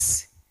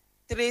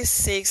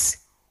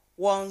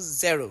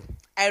3610.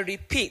 I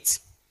repeat,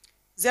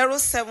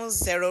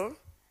 070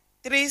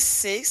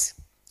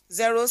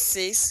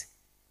 3606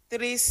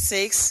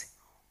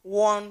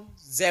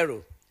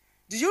 3610.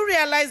 Do you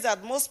realize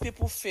that most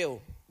people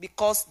fail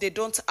because they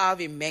don't have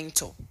a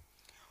mentor?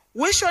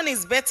 Which one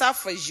is better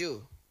for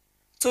you?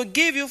 To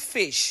give you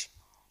fish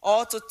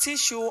or to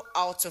teach you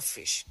how to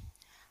fish?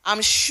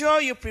 I'm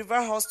sure you prefer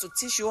us to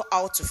teach you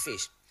how to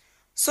fish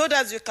so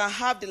that you can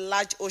have the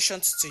large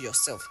oceans to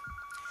yourself.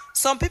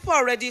 Some people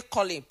are already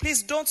calling.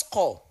 Please don't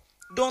call.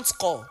 Don't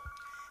call.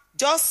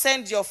 Just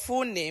send your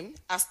full name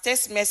as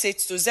text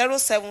message to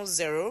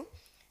 070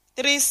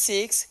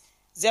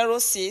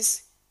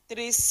 3606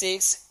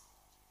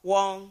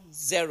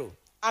 3610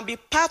 and be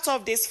part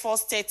of this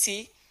first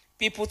 30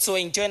 people to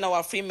enjoy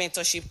our free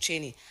mentorship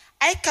training.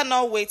 I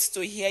cannot wait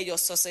to hear your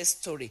success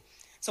story.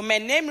 So my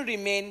name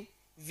remains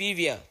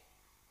Vivian.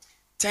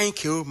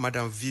 Thank you,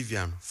 Madam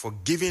Vivian, for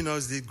giving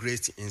us this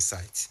great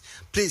insight.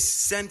 Please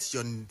send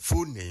your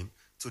full name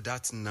to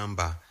that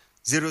number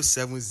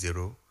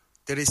 070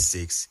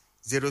 36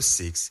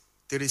 06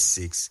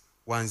 36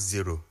 10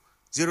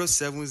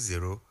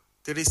 070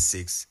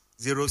 36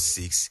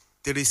 06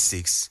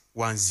 36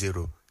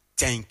 10.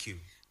 Thank you.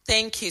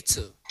 Thank you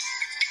too.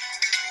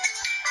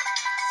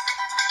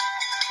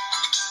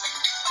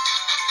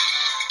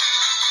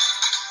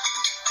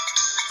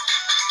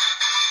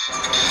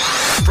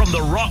 From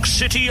the rock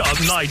city of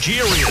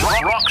Nigeria.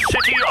 Rock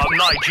city of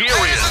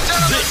Nigeria.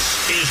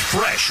 This is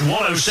Fresh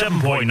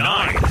 107.9.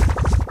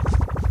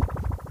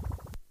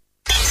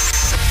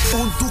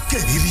 Ondo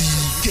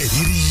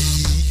kẹ̀rìírí,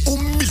 ó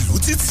mìlú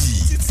títì.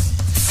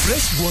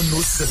 Fresh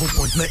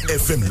 107.9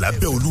 FM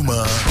lábẹ́ Olúmọ.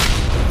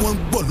 Wọ́n ń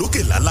gbọ́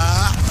lókè lálá.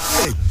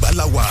 Ẹ̀gbá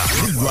la wà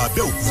nílùú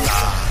Abẹ́òkúta.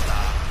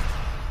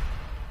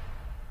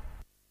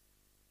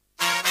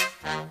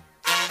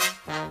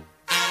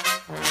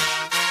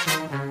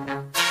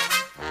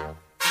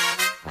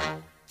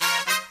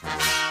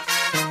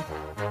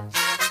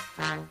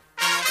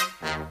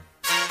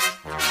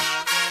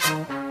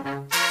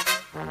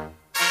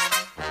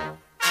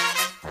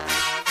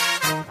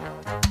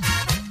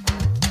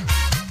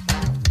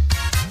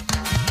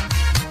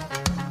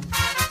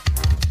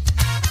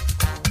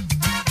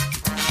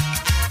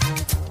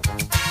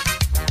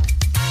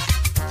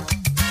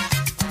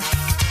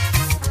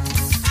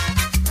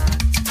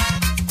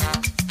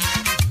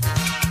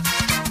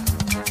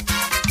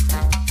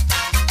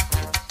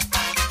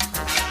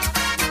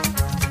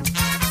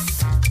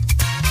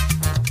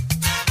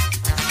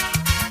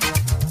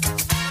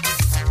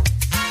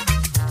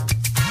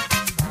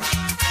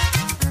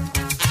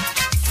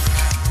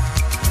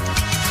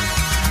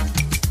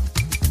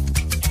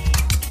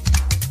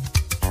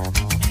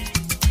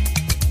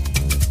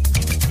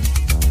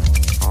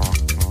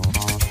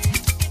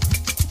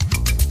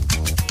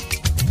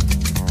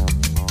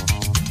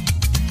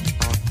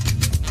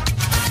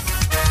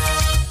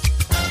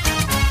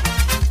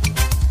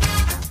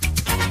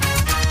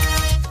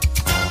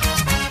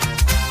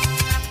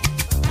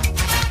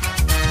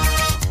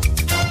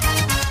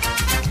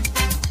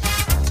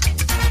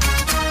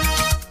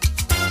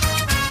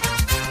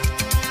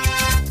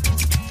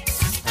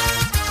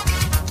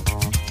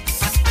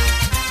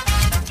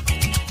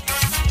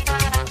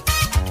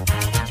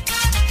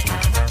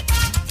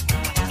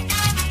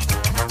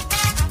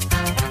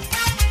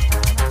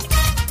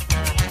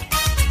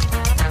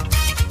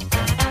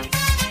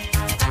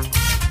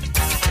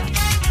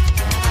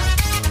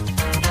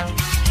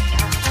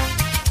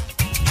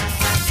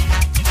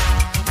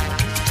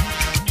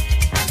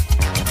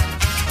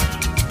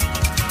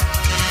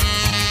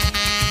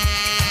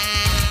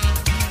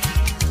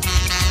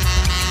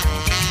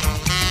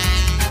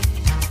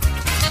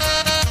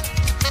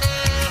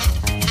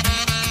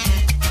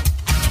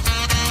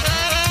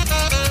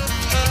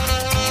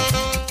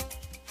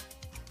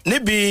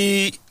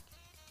 níbi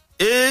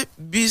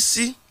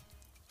ABC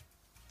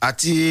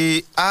àti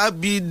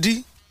ABD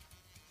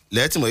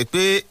lẹ́ẹ̀tì mọ̀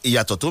pé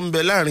ìyàtọ̀ tó ń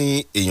bẹ láàrin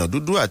èèyàn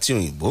dúdú àti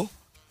òyìnbó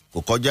kò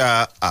kọjá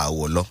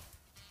àwọ̀ lọ.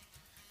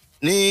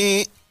 ní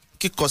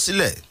kíkọ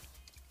sílẹ̀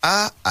A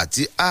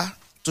àti A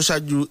tó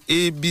ṣáájú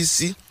ABC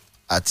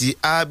àti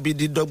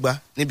ABD dọ́gba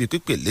níbi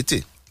pípè létè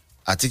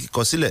àti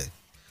kíkọ sílẹ̀.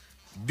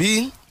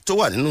 B tó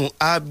wà nínú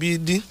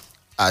ABD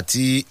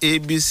àti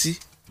ABC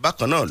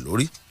bákan náà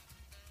lórí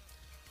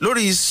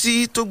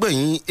C tó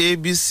gbẹ̀yìn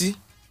ABC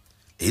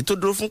èyí tó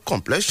dúró fún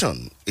complexion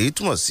èyí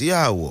túmọ̀ sí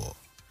àwọ̀.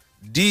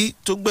 D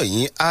tó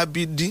gbẹ̀yìn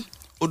ABD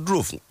ó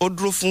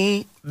dúró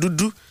fún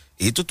dúdú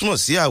èyí tó túmọ̀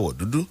sí àwọ̀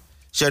dúdú.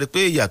 ṣe rí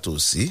pé yàtọ̀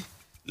sí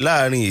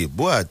láàrin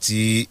èbó àti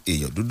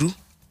èèyàn dúdú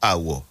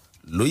àwọ̀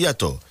ló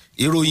yàtọ̀.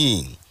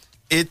 ìròyìn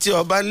etí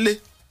ọba ńlé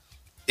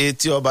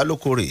etí ọba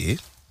lóko rèé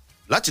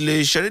láti lè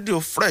ṣe rédíò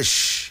Fresh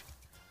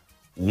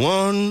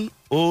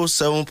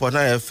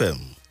 107.9 FM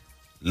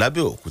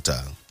lábẹ́òkúta.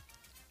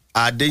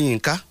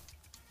 Adéyínká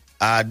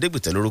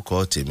Adégbìtẹ́ lórúkọ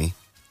tèmi,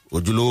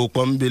 ojúlówó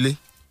pọ́nbélé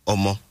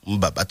ọmọ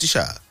bàbá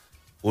tíṣà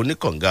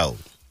oníkànga o.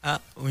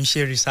 Ò ń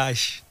ṣe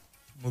research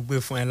mo gbé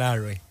fún ẹ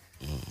láàárọ̀ ẹ̀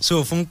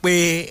so fún pé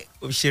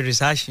o ṣe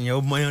research yẹn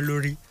ó mọ́yán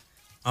lórí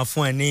wọ́n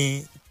fún ẹ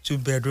ní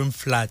 2-bedroom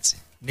flat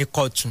ní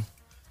Kọ̀tún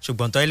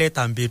ṣùgbọ́n toilet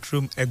and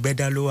bedroom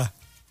Ẹgbẹ́dá ló wà.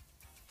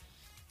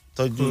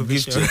 tọ́jú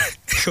gift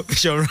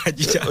ṣọ̀rọ̀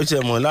àjíjà. ó ṣe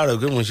mọ̀ láàárọ̀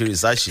pé mo ṣe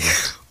research ni.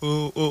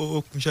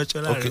 ó kun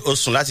ṣọ́ṣọ́ láàárọ̀. ok ó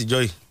sùn láti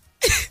jọ́ yìí.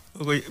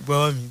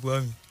 gbọ́ mi.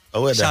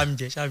 ọwọ́ ẹ̀dá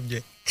ṣàmìjẹ.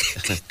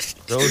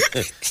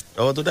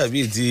 ọwọ́ tó dàbí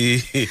ti.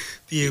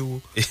 bí ewo.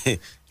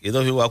 èyí tó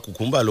fi wa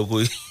kùkùmbà lóko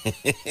yìí.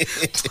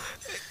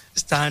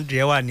 stand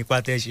rẹ wà ní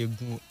pàtẹ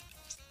ṣẹ́gun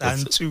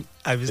stand 2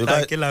 àbí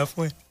stand kílà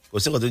fún ẹ. kò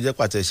sí nǹkan tó jẹ́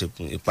pàtẹ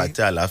ṣẹ́gun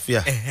ìpàtẹ àlàáfíà.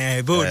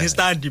 bó o ní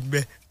stand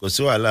bẹ́ẹ̀. kò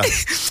sí wàhálà.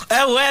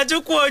 ẹ wò ẹ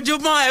tún kú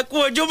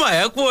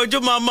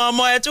ojúmọ́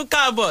ọmọ ẹ tún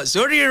káàbọ̀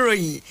sórí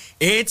ìròyìn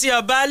etí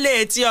ọba lé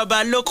etí ọba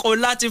lóko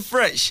láti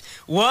Fresh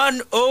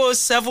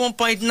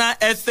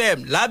 107.9 FM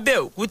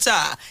lábẹ́òkúta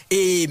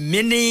èmi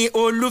ní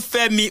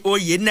Olúfẹ́mi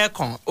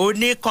Oyènẹ́kan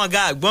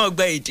oníkànga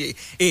àgbọ̀ngbẹ̀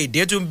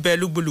èdè tún bẹ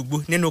lúgbúlùgbú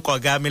nínú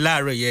kànga mi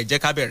láàárọ̀ yẹn jẹ́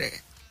ká bẹ̀rẹ̀.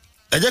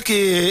 ẹ jẹ́ kí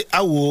a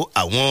wo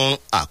àwọn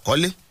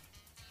àkọlé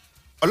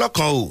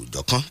ọlọ́kan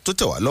òòjọ̀kan tó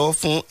tẹ̀ wá lọ́wọ́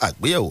fún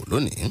àgbéyẹ̀wò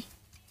lónìí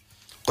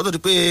kó tó di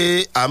pé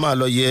a máa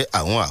lọ yẹ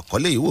àwọn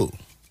àkọlé yìí wò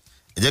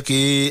ẹ jẹ́ kí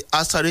a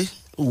sáré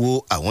wo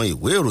àwọn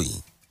ìwé ìròyìn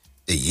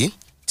èyí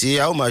tí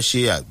a ó máa ṣe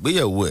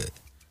àgbéyẹ̀wò ẹ̀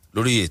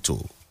lórí ètò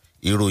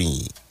ìròyìn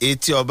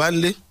etí ọba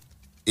ńlé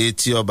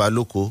etí ọba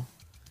lóko.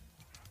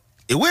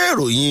 ìwé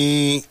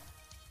ìròyìn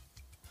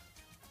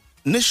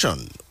Nation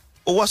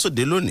ó wá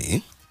sóde lónìí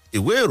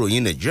ìwé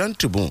ìròyìn Nigerian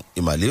Tribune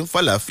ìmàlẹ́ ń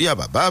fàlàáfíà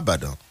bàbá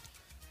àbàdàn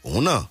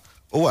òun náà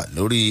ó wà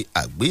lórí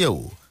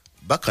àgbéyẹ̀wò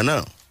bákan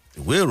náà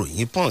ìwé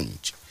ìròyìn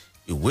Punch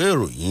ìwé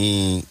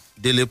ìròyìn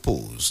Daily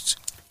Post.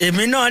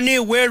 èmi náà ní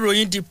ìwé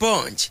ìròyìn The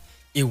Punch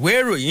ìwé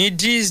ìròyìn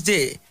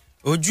Tuesday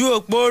ojú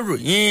òpó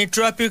ìròyìn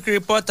Tropic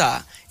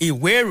Reporter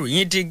ìwé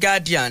ìròyìn The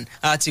Guardian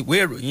àti ìwé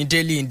ìròyìn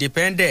Daily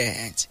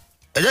Independent.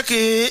 ẹ jẹ́ kí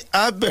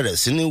a bẹ̀rẹ̀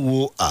sí ní wo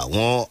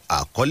àwọn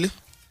àkọlé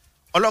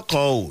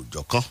ọlọ́kan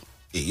òòjọ̀kan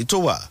èyí tó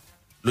wà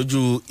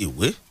lójú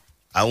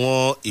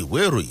àwọn ìwé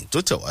ìròyìn tó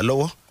tẹ̀ wá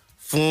lọ́wọ́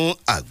fún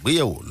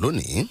àgbéyẹ̀wò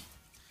lónìí.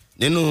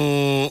 nínú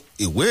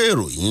ìwé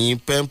ìròyìn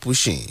pen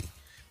pushing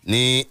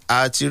ni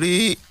a ti rí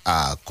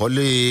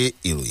àkọlé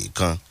ìròyìn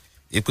kan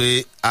wípé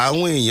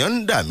àwọn èèyàn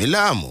ń dà mí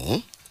láàmú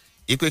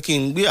wípé kí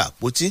n gbé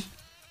àpótí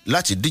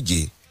láti díje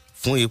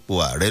fún ipò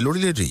ààrẹ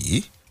lórílẹ̀‐èdè yìí.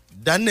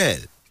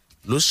 Daniel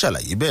ló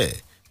ṣàlàyé bẹ́ẹ̀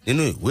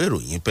nínú ìwé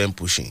ìròyìn pen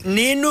pushing.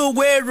 nínú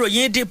ìwé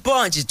ìròyìn The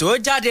Punch tó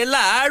jáde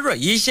láàárọ̀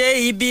yìí ṣe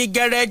ibi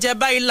gẹrẹjẹ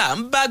báyìí là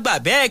ń bá gbà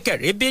bẹ́ẹ̀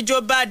kẹ̀rí bíjó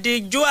bá di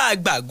jó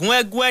àgbàgún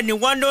ẹgún ẹni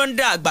wọ́n ló ń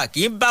dà àgbà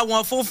kì í bá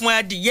wọn fún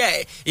adìyẹ.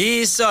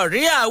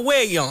 ìsọ̀rí àwọn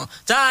èèyàn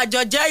tá a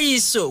jọ jẹ́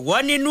ìṣòwò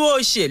nínú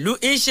òṣèlú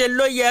ìṣe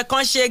ló yẹ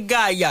kán ṣe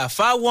gààyà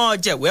fáwọn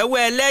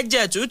jẹ̀wẹ́wẹ́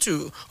ẹlẹ́jẹ̀ tútù.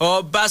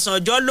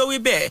 Ọbásanjọ́ ló wí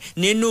bẹ́ẹ̀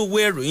nínú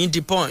ìwé ìròyìn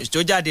The Punch tó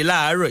jáde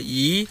láàárọ̀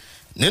yìí.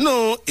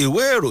 nínú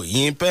ìwé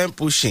ìròyìn pen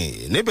pushing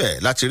níbẹ̀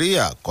láti rí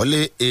àkọlé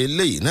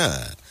eléyìí náà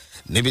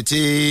níbi tí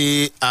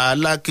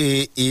Aláké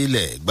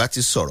ilẹ̀ Ẹ̀gbá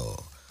ti sọ̀rọ̀.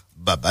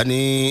 bàbá ní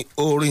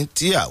orin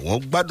tí àwọn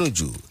gbádùn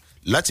jù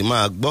láti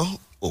máa gbọ́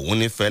òun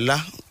ní Fẹlá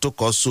tó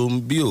kọ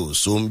sombi ò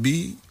sombi.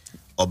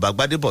 Ọba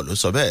Gbádébọ̀ ló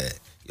sọ bẹ́ẹ̀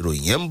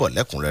ìròyìn yẹn ń bọ̀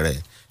lẹ́kùnrẹ́rẹ́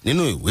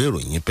nínú ìwé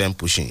ìròyìn pen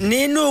pushing.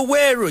 nínú ìwé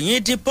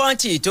ìròyìn The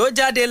Punch tó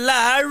jáde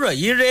láàárọ̀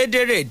yìí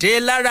rédèrèdè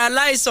lára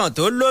aláìsàn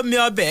tó lómi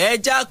ọbẹ̀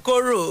ẹja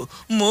kóró.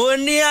 mo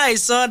ní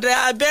àìsàn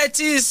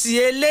diabetes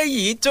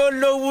eléyìí tó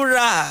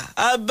lówúra.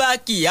 Abba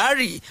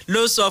Kyari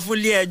ló sọ fún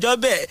ilé ẹjọ́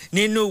bẹ́ẹ̀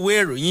nínú ìwé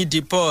ìròyìn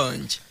The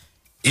Punch.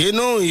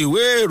 inú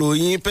ìwé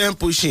ìròyìn pen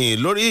pushing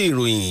lórí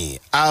ìròyìn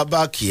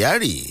Abba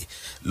Kyari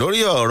lórí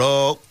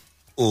ọ̀rọ̀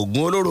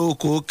oògùn olóró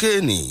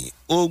kokéènì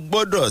ó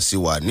gbọ́dọ̀ sì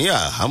wà ní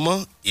àhámọ́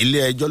ilé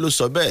ẹjọ́ ló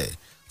sọ bẹ́ẹ̀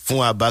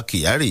fún Abba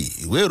Kyari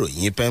ìwé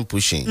ìròyìn pen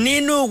pushing.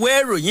 nínú ìwé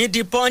ìròyìn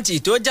The Punch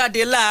tó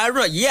jáde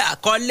láàárọ̀ yìí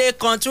àkọlé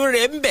kan tún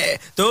rèé ń bẹ̀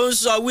tó ń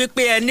sọ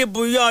wípé ẹni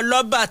buyọ́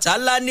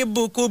Ọlọ́bàtálá ní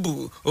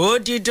bukubu ó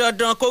di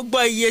dandan kó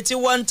gbọ́ iye tí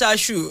wọ́n ń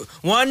taṣù.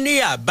 wọ́n ní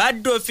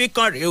àbádòfin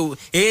kan rèé o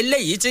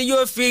eléyìí tí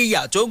yóò fi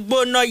ìyà tó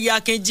gbóná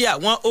yakinjí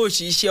àwọn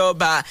òṣìṣẹ́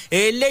ọba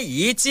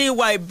eléyìí tí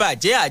ìwà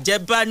ìbàjẹ́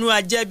àjẹbánu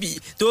ajẹ́bì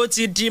tó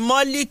ti di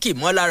mọ́líkì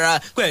mọ́lára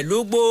pẹ̀lú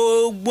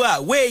gbogbo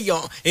àwọn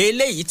èèyàn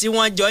eléyìí tí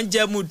wọ́n jọ ń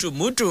jẹ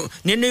mùdùmùdù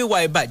nínú ìwà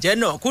ìbàjẹ́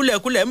náà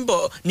kúlẹ̀kúlẹ̀ ń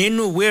bọ̀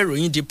nínú ìwé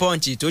ìròyìn The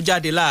Punch tó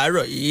jáde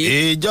láàárọ̀ yìí.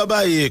 ìjọba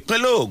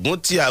ìpínlẹ̀ Ògùn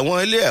ti àwọn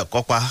ilé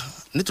ẹ̀kọ́ pa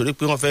nítorí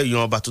pé wọ́n fẹ́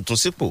yan ọba tuntun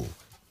sípò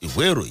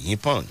ìwé ìròyìn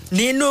Punch.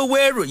 nínú ìwé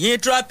ìròyìn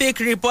Tropic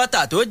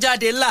Reporter tó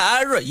jáde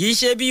láàárọ̀ yìí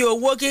ṣe bí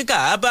owó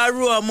kíkà bá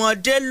rú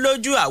ọmọdé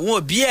lójú àwọn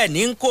òbí ẹ̀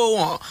ní kó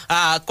wọn.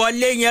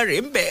 àkọlé yẹn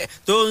rèé ń bẹ̀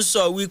tó ń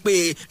sọ wípé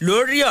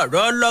lórí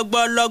ọ̀rọ̀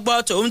lọ́gbọ́lọ́gbọ́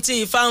tó ń ti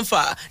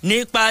fáǹfà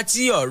nípa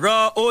ti ọ̀rọ̀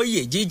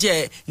oyè jíjẹ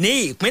ní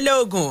ìpínlẹ̀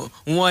Ògùn.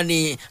 wọ́n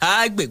ní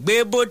agbègbè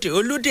Bòdè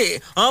Olúdè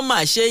wọ́n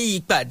máa ṣe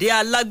ìpàdé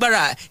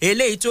alágbára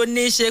eléyìí tó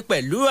ní í ṣe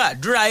pẹ̀lú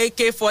àdúrà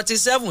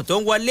AK-47 tó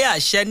ń wọlé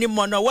àṣẹ ní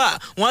mọ̀nàwá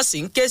wọ́n sì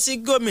ń ké sí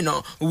gómìnà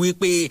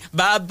wípé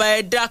bàbá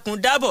ẹ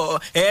dákun dábọ̀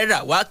ẹ rà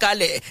wá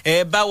kalẹ̀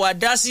ẹ bá wa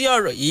dá sí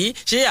ọ̀rọ̀ yìí.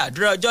 ṣé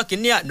àdúrà ọjọ́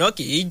kìíní àná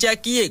kì í jẹ́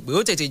kí ègbé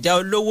ó tètè já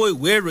olówó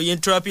ìwé ìròyìn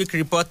Tropic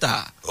Reporter.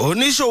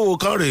 oníṣòwò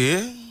kan rèé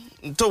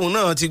tóun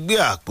náà ti gbé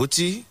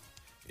àpótí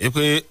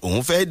pé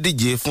òun fẹ́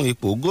díje fún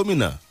ipò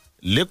gómìnà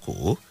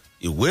lẹ́kọ̀ọ́.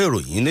 Ìwé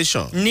ìròyìn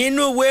Nation.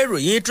 Nínú ìwé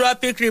ìròyìn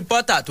Tropic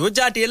Reporter tó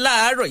jáde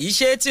láàárọ̀ yìí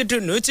ṣe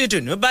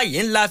tìdùnnú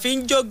báyìí ńlá fi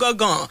ń jó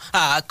gangan.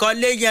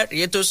 Àkọlé yẹn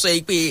rèé tó sọ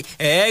pé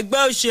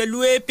ẹgbẹ́ òṣèlú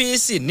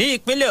APC ní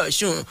ìpínlẹ̀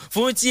Ọ̀ṣun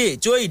fún ti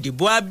ètò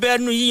ìdìbò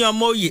abẹ́nú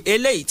yíyanmọ́ oyè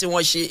eléyìí tí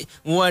wọ́n ṣe.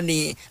 Wọ́n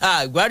ní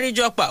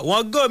àgbáríjọpọ̀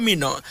àwọn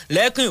gómìnà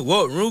lẹ́kùn ìwọ̀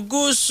oòrùn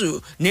gúúsù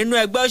nínú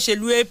ẹgbẹ́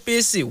òṣèlú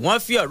APC wọ́n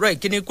fi ọ̀rọ̀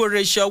ìkíní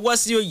kóre ṣọwọ́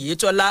sí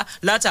Oyètọ́lá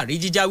látàrí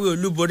jíjáwé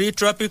olúborí.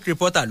 Tropic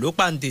Reporter ló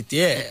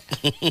pàǹtẹ̀tẹ̀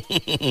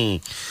ẹ̀.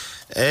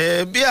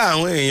 Bí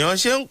àwọn èèyàn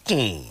ṣe ń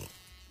kùn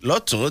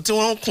lọ́tún tí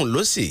wọ́n ń kùn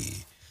lósì,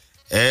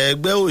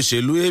 ẹgbẹ́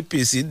òṣèlú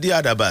APC dí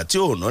àdàbà tí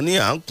ò ná ní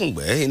à ń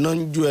kùngbẹ́ iná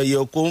ń ju ẹyẹ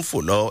oko ń fò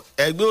lọ.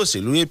 Ẹgbẹ́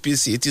òṣèlú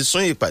APC ti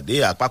sún ìpàdé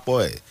àpapọ̀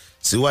ẹ̀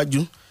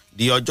síwájú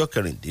di ọjọ́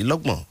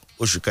 26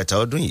 oṣù kẹta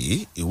ọdún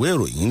yìí. Ìwé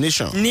ìròyìn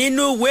Nation.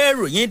 Nínú ìwé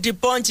ìròyìn The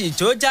Punch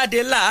tó jáde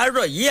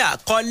láàárọ̀ yìí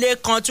àkọlé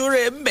kan tún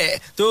rè ń bẹ̀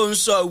tó ń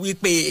sọ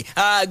wípé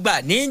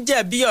àgbà ní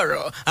jẹ̀bi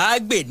ọ̀rọ̀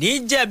àgbè ní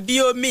jẹ̀bi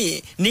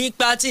omi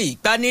nípa tí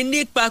ìpani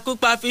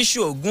nípakúpa fi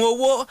ṣoògùn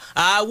owó.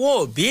 Àwọn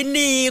òbí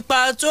ní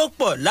ipa tó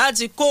pọ̀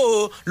láti kó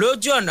o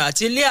lójú ọ̀nà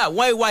àti lé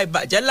àwọn ìwà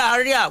ìbàjẹ́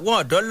láàárín àwọn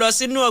ọ̀dọ́ lọ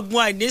sínú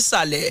ọgbọ́n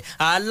àìnísàlẹ̀.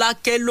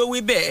 Aláké ló wí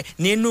bẹ́ẹ̀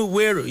nínú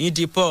ìwé ìròyìn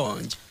The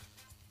Punch.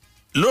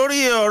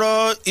 Lórí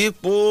ọ̀rọ̀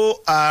ipò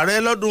ààrẹ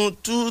lọ́dún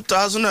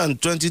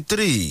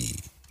 2023,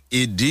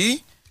 ìdí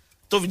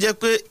tó fi jẹ́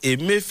pé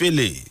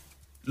Emefiele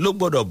ló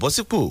gbọ́dọ̀ bọ́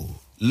sípò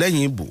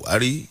lẹ́yìn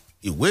Buhari.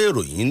 Ìwé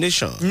ìròyìn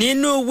Nation.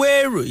 Nínú ìwé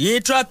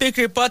ìròyìn Tropic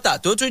Reporter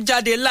tó tún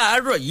jáde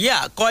láàárọ̀ yìí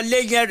àkọlé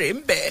yẹn rè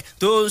ń bẹ̀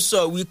tó ń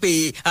sọ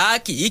wípé a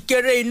kì í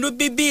kéré inú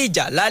bíbí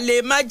ìjà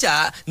lálẹ́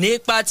májà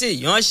nípa ti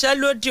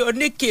ìyanṣẹ́lódì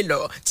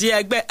oníkìlọ̀ tí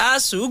ẹgbẹ́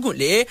ASUU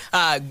gùnlé.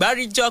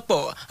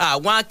 Àgbáríjọpọ̀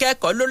àwọn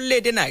akẹ́kọ̀ọ́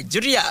lórílẹ̀‐èdè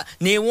Nàìjíríà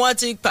ni wọ́n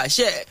ti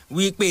pàṣẹ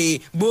wípé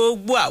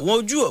gbogbo àwọn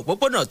ojú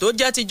òpópónà tó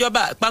jẹ́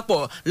tìjọba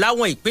àpapọ̀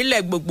láwọn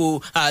ìpínlẹ̀ gbogbo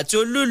àti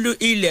olúlu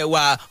ilẹ̀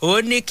wa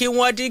ó ní kí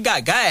wọ́n dí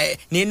gàgá ẹ̀.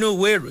 Nínú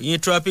ìwé ìròyìn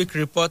Tropic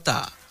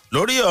Reporter.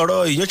 Lórí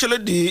ọ̀rọ̀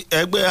ìyanṣẹ́lódì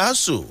ẹgbẹ́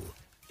ASUU,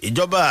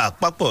 ìjọba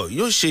àpapọ̀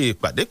yóò ṣe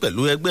ìpàdé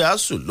pẹ̀lú ẹgbẹ́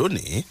ASUU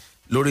lónìí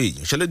lórí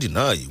ìyanṣẹ́lódì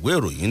náà. Ìwé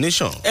ìròyìn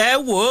Nation. Ẹ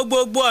wo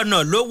gbogbo ọ̀nà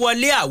ló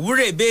wọlé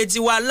àwúrèbe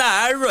tiwa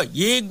láàárọ̀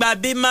yìí. Gba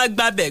bí má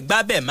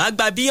gbabẹ̀ má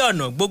gba bí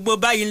ọ̀nà gbogbo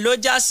báyìí ló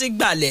já sí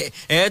gbàlẹ̀.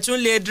 Ẹ tún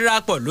lè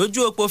darapọ̀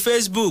lójú òpó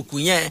Facebook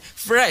yẹn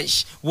Fresh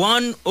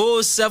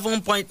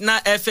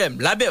 107.9 FM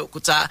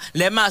lábẹ́òkúta.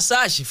 Lẹ máa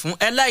sáàṣì fún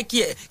ẹ láìkí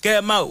ẹ̀ kẹ́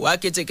ẹ máa wá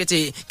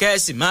kétékété kẹ́ ẹ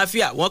sì máa fi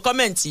àwọn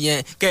kọ́mẹ̀ntì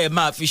yẹn kẹ́ ẹ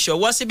máa fi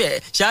ṣọwọ́ síbẹ̀.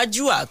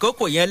 Ṣáájú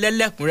àkókò yẹn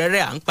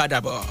lẹ́lẹ́kùnrẹ́rẹ́ à ń padà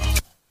bọ̀.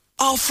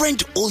 Our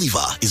friend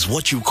Oliver is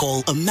what you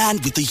call a man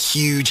with a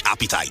huge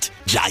appetite.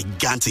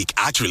 Gigantic,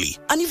 actually.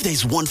 And if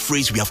there's one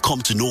phrase we have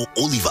come to know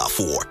Oliver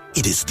for,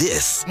 it is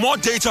this. More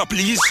data,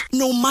 please.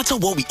 No matter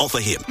what we offer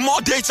him.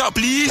 More data,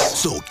 please.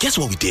 So, guess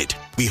what we did?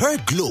 We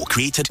heard Glow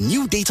created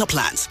new data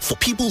plans for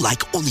people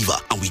like Oliver,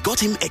 and we got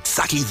him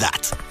exactly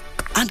that.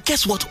 And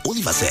guess what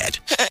Oliver said?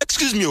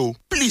 Excuse me,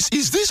 please,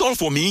 is this all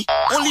for me?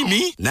 Only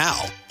me? Now,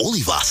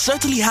 Oliver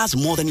certainly has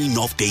more than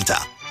enough data.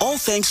 All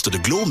thanks to the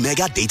Glow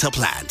Mega Data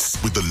Plans.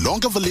 With the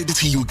longer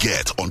validity you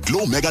get on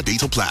Glow Mega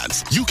Data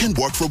Plans, you can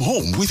work from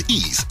home with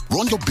ease,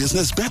 run your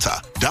business better,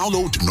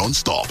 download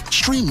non-stop,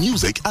 stream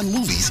music and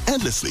movies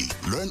endlessly,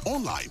 learn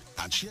online,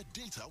 and share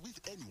data with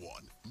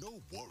anyone.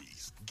 No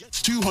worries. Get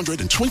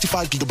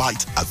 225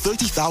 gigabytes at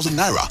 30,000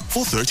 Naira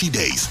for 30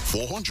 days,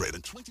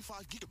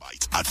 425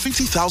 gigabytes at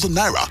 50,000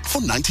 Naira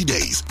for 90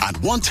 days, and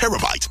 1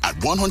 terabyte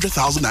at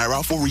 100,000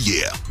 Naira for a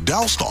year.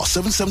 Dial star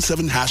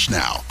 777 hash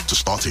now to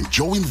start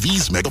enjoying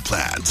these mega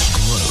plans.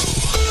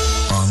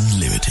 Glow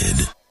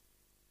Unlimited.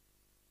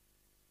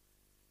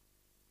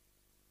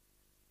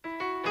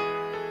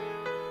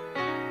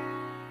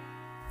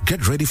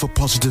 Get ready for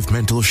positive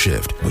mental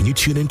shift when you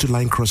tune into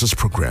Line Crossers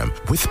program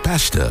with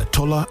Pastor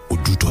Tola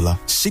Odutola,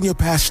 Senior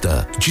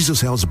Pastor,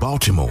 Jesus House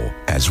Baltimore,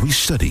 as we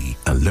study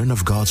and learn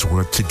of God's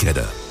Word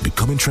together,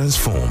 becoming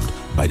transformed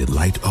by the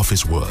light of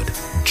His Word.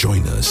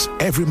 Join us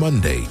every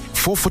Monday,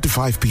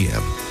 4:45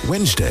 p.m.,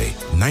 Wednesday,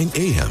 9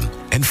 a.m.,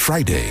 and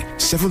Friday,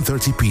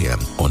 7:30 p.m.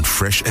 on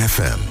Fresh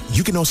FM.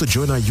 You can also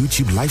join our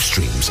YouTube live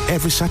streams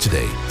every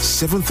Saturday,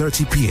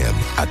 7:30 p.m.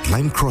 at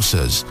Line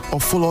Crossers, or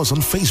follow us on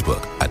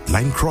Facebook at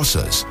Line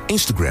Crossers,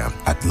 Instagram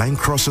at Line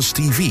Crossers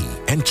TV,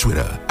 and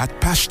Twitter at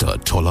Pastor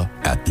Tola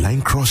at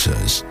Line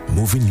Crossers,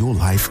 moving your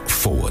life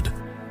forward.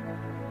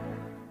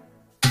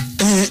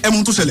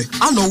 ẹmu tó ṣẹlẹ̀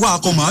a lọ wá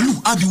akọ màálù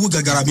abiwo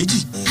gàgàrà méjì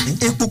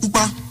epo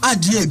pupa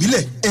adìẹ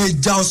ìbílẹ̀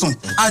ẹja ọsàn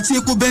àti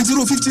epo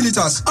bẹntiró 50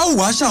 litres a ó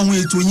wá ṣàwọn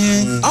ètò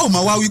yẹn a ó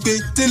máa wá wípé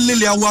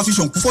tẹ́lẹ̀lẹ̀ awo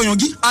àfihàn kú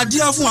fọyangí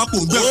adíá fún apò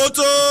gbẹ. ó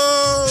tó.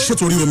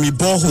 ṣètòrí omi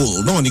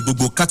borehole náà ni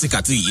gbogbo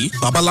kátikàti yìí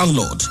baba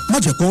landlord má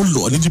jẹ́ kó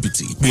lọ ní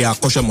jìbìtì pé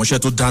akọ́ṣẹ́mọṣẹ́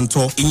tó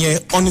dáńtọ́ ìyẹn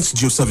Onyx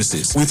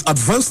Geoservices with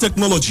advanced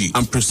technology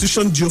and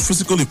precision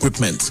geophysical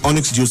equipment.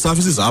 Onyx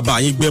Geoservices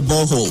àbá yín gbẹ́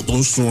borehole tó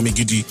ń sun omi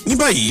gidi. ní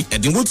báyìí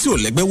ẹ̀dínwó tí ò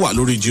lẹ́gbẹ́ wà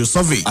lórí geoservice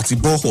survey àti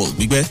borehole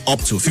gbígbẹ́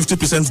up to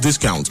 50%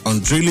 discount on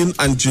drilling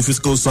and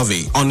geophysical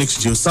survey. Onyx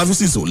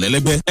Geoservices ò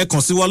lẹ́lẹ́gbẹ́. Ẹ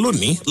kàn sí wa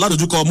lónìí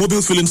ládojúkọ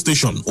mobile filling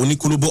station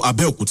Oníkólóbó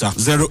Abẹ́òkúta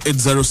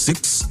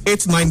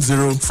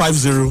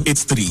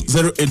 0806-890-5083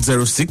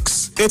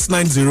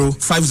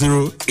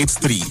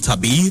 0806-890-5083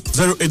 tàbí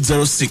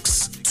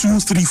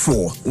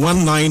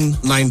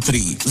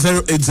 0806-234-1993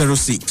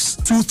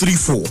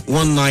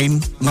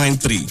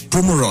 0806-234-1993.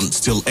 Promo run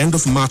till end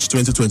of March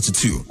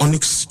 2022.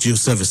 Onyx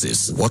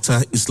Geoservices.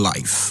 Water is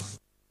life.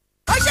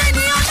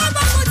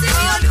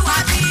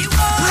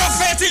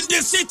 Prophet in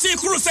the City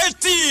Crusade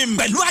Team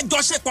pẹ̀lú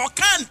àjọṣepọ̀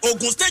CAN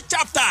Ogun State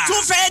Chapter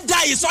tún fẹ́ da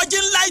ìsọjí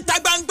ńlá ìta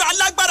gbangba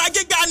alágbára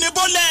gíga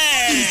níbọ̀lẹ̀.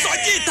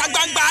 Ìsọjí ìta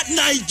gbangba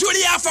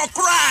Nigeria for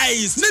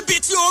Christ níbi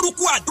tí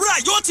orúkọ àdúrà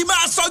yóò ti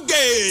máa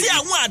sọ̀gẹ̀. Tí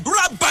àwọn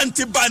àdúrà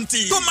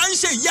bàǹtìbàǹtì tó máa ń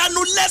ṣe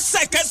ìyanu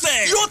lẹ́sẹ̀kẹsẹ̀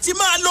yóò ti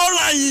máa lọ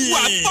ràn yín.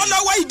 Wà bọ́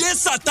lọ́wọ́ ìdè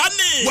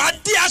Sátánì. Wà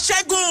di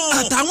aṣẹ́gun.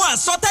 Àtàwọn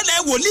àsọtẹ́lẹ̀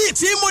wòlíì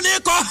tí mú ní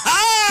kọ́ ha.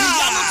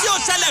 Ìyanu tí ó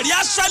ṣẹlẹ̀ rí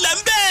aṣẹlẹ̀ ń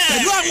bẹ̀.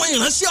 Pẹ̀lú àwọn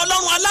ìránṣẹ́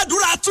Ọlọ́run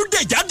aládùúrà túnde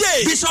jáde.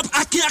 Bishop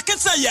Akin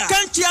Akínsẹ̀yà,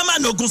 CAN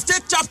Chairman Ogun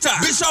State Chapter,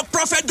 Bishop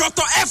Prophet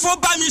Dr. F.O.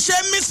 Bámiṣé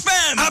Miss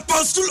Fem,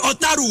 Apostle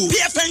Otaru,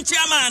 PFN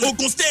Chairman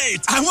Ogun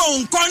State. Àwọn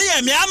òǹkọrin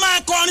ẹ̀mí á máa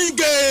kọrin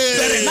gè.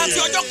 Bẹ̀rẹ̀ láti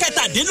ọjọ́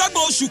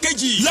kẹtàdínlọ́gbọ̀n oṣù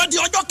kejì lọ́dí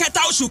ọjọ́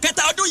kẹta oṣù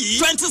kẹta ọdún yìí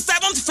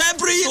 27th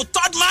February to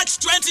 3rd March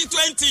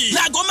 2020.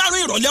 Láago 5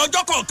 ìrọ̀lẹ́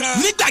ọjọ́ kọ̀ọ̀kan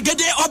ní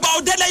gbàgede ọba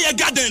Ọdẹ́lẹ́yẹ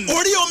Garden.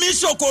 Orí omi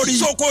Ṣòkòrì.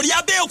 Ṣòkòrì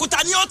Abẹ́òkúta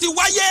ni ó ti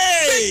wáyé.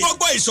 Bí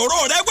gbogbo ìṣòro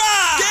rẹ wá,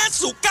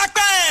 Jésù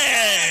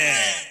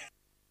kápẹ́.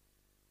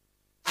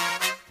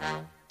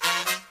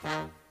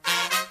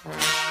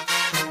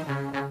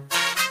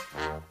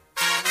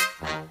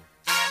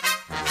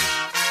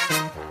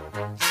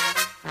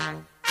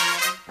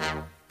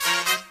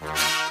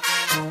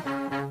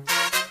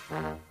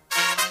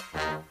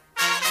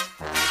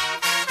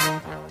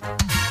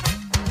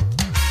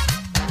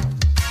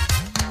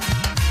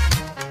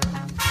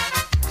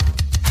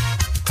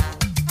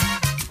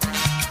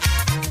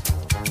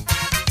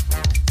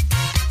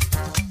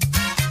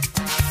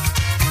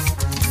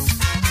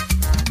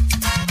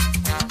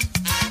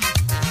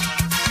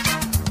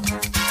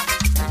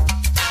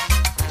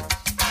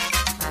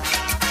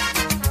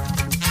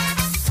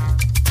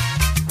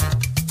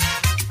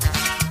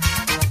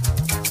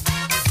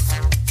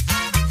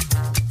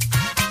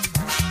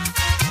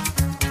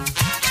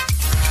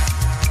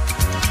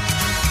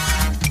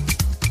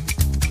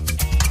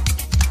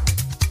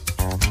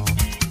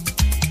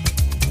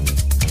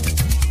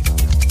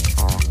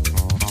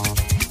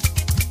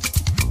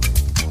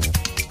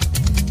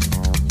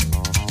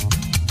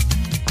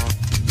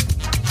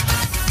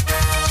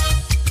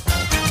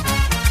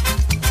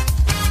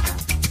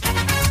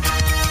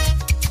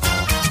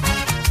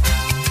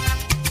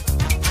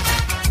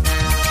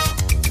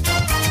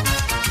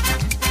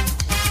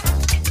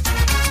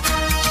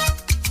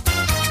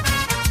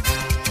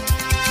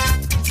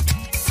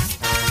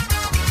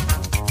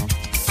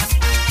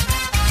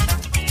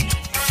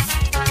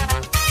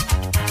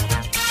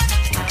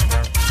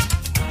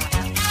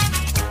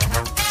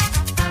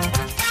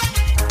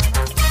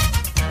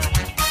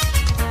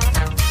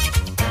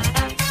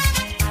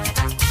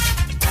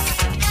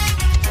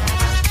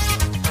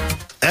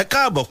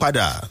 káàbọ̀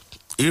padà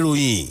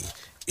ìròyìn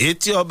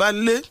etí ọba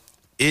ńlé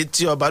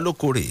etí ọba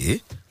lóko rèé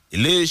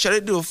iléeṣẹ́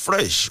rédíò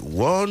fresh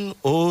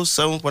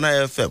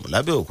 107.9 FM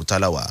lábẹ́òkúta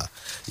láwà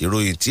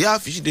ìròyìn tí a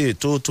fi ṣíde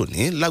tó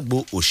tòní lágbo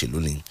òṣèlú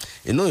ni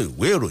inú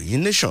ìwé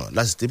ìròyìn nation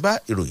láti ti bá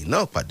ìròyìn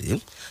náà pàdé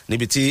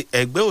níbi tí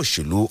ẹgbẹ́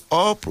òṣèlú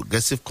all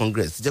progressives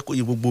congress jẹ́ kó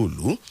yí gbogbo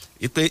ìlú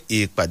wípé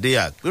ìpàdé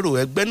àpérò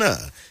ẹgbẹ́ náà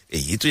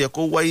èyí tó yẹ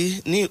kó wáyé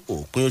ní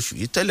òpin oṣù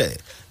yìí tẹ́lẹ̀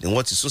ni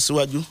wọ́n ti sún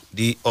síwájú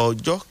di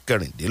ọjọ́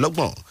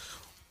 26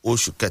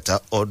 oṣù kẹta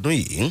ọdún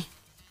yìí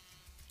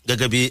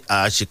gẹ́gẹ́ bí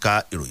àṣìkà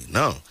ìròyìn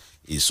náà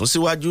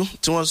ìsúnsíwájú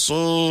tí wọ́n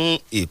sún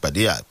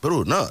ìpàdé àpérò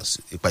náà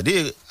ìpàdé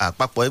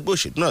àpapọ̀ ẹgbẹ́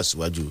òṣèlú náà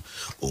síwájú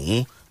òun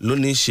ló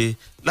ní í ṣe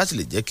láti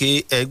lè jẹ́ kí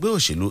ẹgbẹ́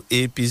òṣèlú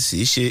APC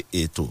ṣe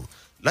ètò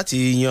láti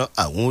yan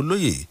àwọn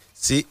olóyè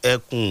sí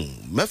ẹkùn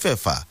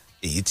mẹ́fẹ̀ẹ̀fà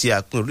èyí tí a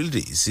pín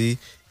orílẹ̀-èdè yìí sí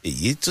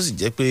èyí tó sì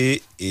jẹ́ pé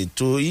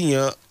ètò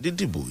yíyan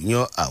dídìbò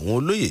yan àwọn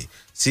olóyè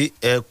sí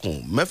ẹkùn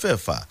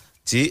mẹ́fẹ̀ẹ̀fà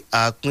tí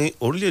a pín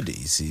orílẹ̀-èdè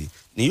yìí sí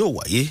ni yóò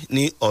wáyé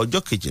ní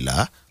ọjọ́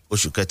 12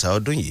 oṣù kẹta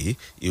ọdún yìí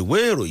ìwé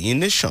ìròyìn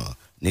nation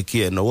ní kí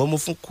ẹ náwó mú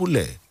fún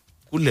kúlẹ̀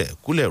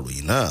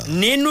ìròyìn náà.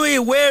 nínú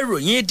ìwé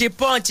ìròyìn The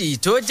Punch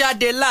tó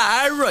jáde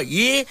láàárọ̀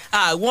yìí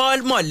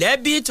àwọn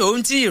mọ̀lẹ́bí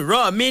tòun ti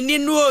rọ̀ mí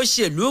nínú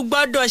òṣèlú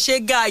gbọ́dọ̀ ṣe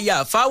gààyà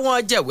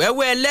fáwọn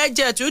jẹ̀wẹ́wẹ́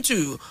ẹlẹ́jẹ̀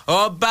tútù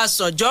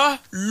Ọbásanjọ́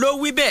ló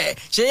wí bẹ́ẹ̀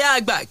ṣé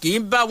àgbà kì í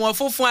bá wọn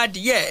fúnfún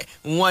adìyẹ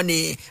wọn ni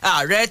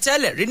ààrẹ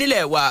tẹ́lẹ̀ rí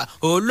nílẹ̀ wa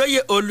olóyè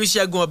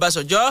Olúṣẹ́gun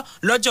Ọbásanjọ́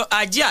lọ́jọ́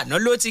ajé àná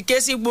ló ti ké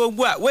sí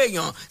gbogbo àwọn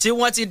èèyàn tí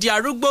wọ́n ti di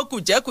arúgbó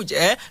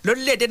kùjẹ́kùjẹ́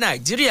lórílẹ̀‐èdè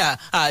Nàìjíríà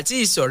àti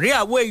ìsọ̀rí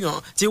àwọn èèyàn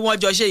tí wọ́n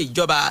jọ ṣe ìjọ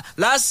ìṣèjọba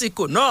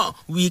lásìkò náà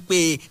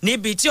wípé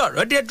níbi tí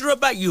ọ̀rọ̀ dé dúró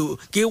báyìí o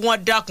kí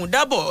wọ́n dákun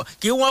dábọ̀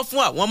kí wọ́n fún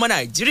àwọn ọmọ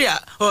Nàìjíríà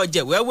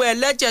ọ̀jẹ̀wẹ́wẹ́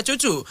ẹlẹ́jẹ̀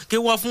tútù kí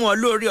wọ́n fún wọn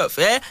lórí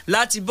ọ̀fẹ́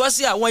láti bọ́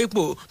sí àwọn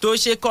ipò tó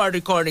ṣe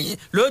kọrinkọrin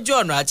lójú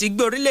ọ̀nà àti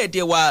gbé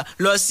orílẹ̀-èdè wa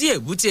lọ sí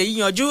èbúté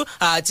yíyanjú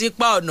àti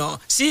pa ọ̀nà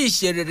sí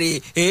ìṣerere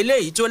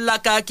eléyìí tó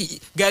lákàkì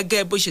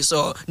gẹ́gẹ́ bó ṣe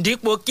sọ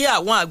dípò kí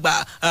àwọn àgbà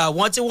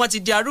àwọn tí wọ́n ti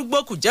di arúgbó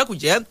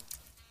kùjẹ́kùjẹ́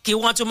kí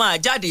wọ́n tún máa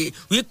jáde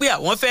wípé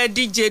àwọn fẹ́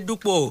díje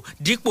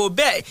dípò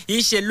bẹ́ẹ̀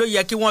ìṣe ló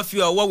yẹ kí wọ́n fi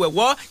ọwọ́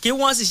wẹ̀wọ́ kí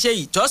wọ́n sì ṣe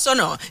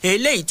ìtọ́sọ́nà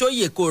eléyìí tó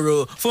yè kòrò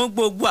fún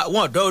gbogbo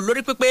àwọn ọ̀dọ́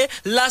olórí pípé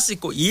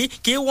lásìkò yìí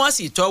kí wọ́n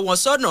sì tọ́ wọn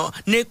sọ́nà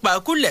nípa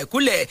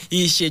kúlẹ̀kúlẹ̀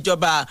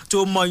ìṣèjọba tó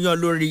mọyan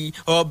lórí.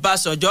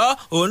 Ọbásanjọ́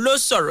òun ló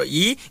sọ̀rọ̀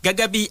yìí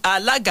gẹ́gẹ́ bí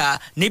alága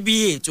níbi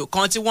ètò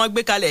kan tí wọ́n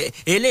gbé kalẹ̀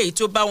eléyìí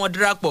tó bá wọn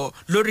darapọ̀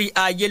lórí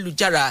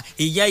ayélujára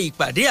ìyẹn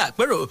ìpàdé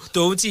àpérò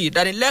tòun ti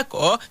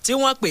ìdánilẹ́kọ̀ọ́ tí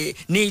wọ́n pè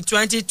ní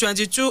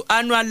 2022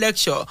 annual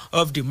lecture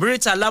of the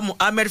Muritala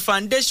Muhammed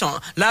Foundation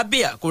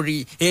lábẹ́ àkórí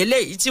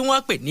eléyìí tí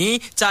wọ́n pè ní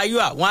tayọ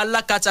àwọn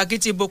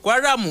alákatakítí Boko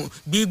Haram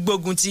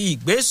gbígbógun ti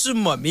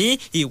ìgbésùmọ̀mí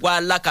ìwà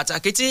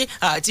alákatakítí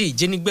àti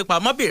ìjínigbé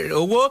pamọ́ bèrè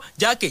owó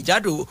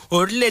jákèjádò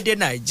orílẹ̀-èdè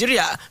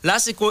Nàìjíríà.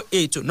 Lásìkò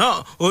ètò náà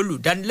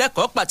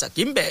olùdánilẹ́kọ̀ọ́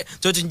pàtàkì ńbẹ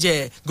tó tún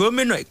jẹ́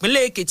gómìnà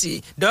ìpínlẹ̀ Èkìtì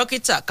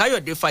dókítà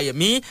Káyọ̀dé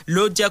Fáyẹ̀mí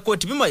ló jẹ́ kó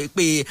ti mímọ̀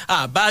pé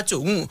àbá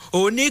tòun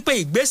òun ní pé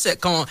ìgbésẹ̀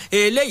kan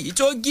eléyìí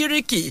tó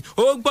gíríkì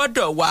ó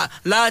gbọ́dọ̀ wà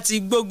láti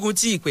gbógun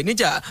ti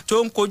ìpèníjà tó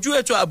ń kojú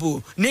ètò ààbò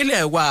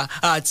nílẹ̀ wa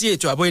àti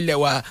ètò ààbò ilẹ̀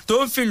wa tó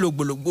ń fi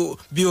lògbòlògbò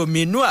bí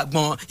omi inú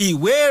àgbọn.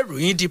 Ìwé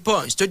ìròyìn The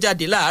Punch tó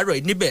jáde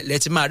láàárọ̀ níbẹ̀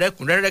lẹ́tí máa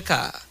rẹ́kùnrẹ́rẹ́ kà.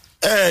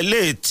 ẹ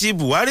lè ti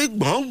Buhari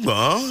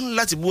gbọ̀ngbọ̀n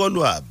láti buwọ́lu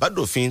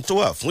àbádòfin tó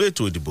wà fún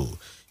ètò ìdìbò.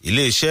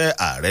 Iléeṣẹ́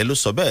ààrẹ ló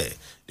sọ bẹ́ẹ̀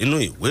nínú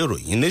ìwé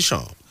ìròyìn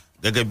Nation.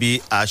 Gẹ́gẹ́ bí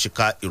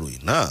aṣíka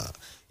ìròyìn náà,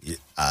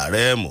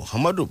 ààrẹ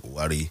Muhammadu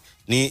Buhari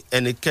ní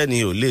ẹnikẹ́ni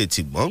ò lè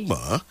ti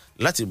gbọ̀ngbọ̀n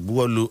láti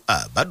buwọ́lu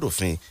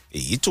àbádòfin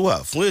èyí tó wà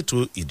fún ètò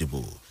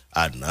ìdìbò.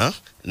 Àná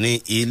ní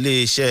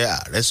iléeṣẹ́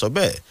ààrẹ sọ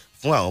bẹ́ẹ̀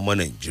fún àwọn ọmọ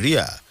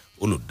Nàìjíríà.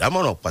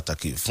 Olùdámọ̀ràn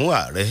pàtàkì fún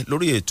ààrẹ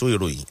lórí ètò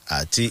ìròyìn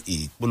àti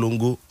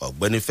ìpolongo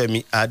ọ̀gbẹ́ni Fẹ́mi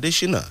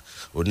Adésínà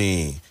ó ní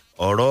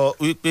ọ̀rọ̀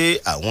wípé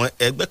àwọn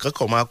ẹgbẹ́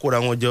kankan máa kóra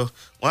wọn jọ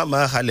wọ́n á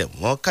máa halẹ̀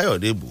mọ́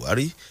Káyọ̀dé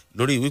Buhari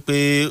lórí wípé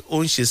ó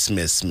ń ṣe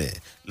sìmẹ̀sìmẹ̀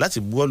láti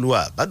buwọ́lu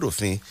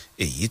àbádòfin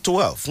èyí tó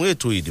wà fún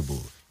ètò ìdìbò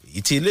èyí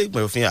tí ilé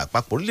ìgbìmọ̀ òfin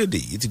àpapọ̀ orílẹ̀-èdè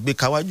yìí ti gbé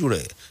káwájú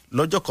rẹ̀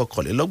lọ́jọ́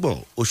 21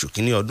 oṣù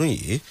kínní ọdún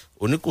yìí.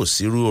 Ó ní kò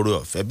sí irú oore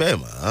ọ̀fẹ́ bẹ́ẹ̀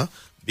mọ́.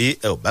 Bí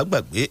ẹ ò bá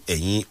gbàgbé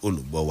ẹ̀yin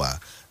olùgbọ́ wa,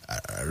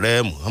 ààrẹ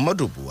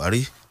Muhammadu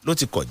Buhari ló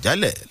ti kọ̀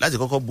jálẹ̀ láti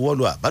kọ́kọ́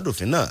buwọ́lu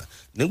àbádòfin náà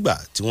nígbà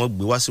tí wọ́n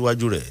gbé wá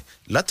síwájú rẹ̀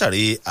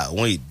látàrí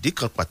àwọn ìdí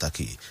kan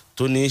pàtàkì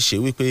tó ní í ṣe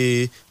wípé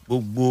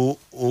gbogbo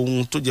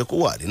ohun tó jẹ́ kó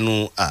wà nínú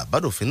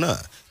àbádòfin náà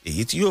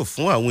èyí tí yóò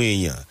fún àwọn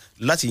èèyàn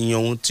láti yan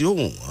ohun tí ó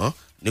wù wọ́n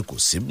ni kò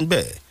sí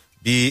níbẹ̀.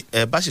 Bí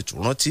ẹ bá sì tún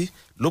rántí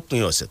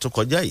lópin ọ̀sẹ̀ tó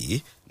kọjá yìí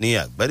ní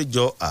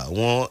àgbáríjọ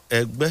àwọn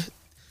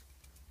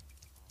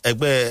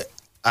ẹgbẹ́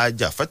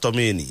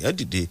ajàfẹ́tọ̀ọ́mọ ènìyàn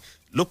dìde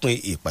lópin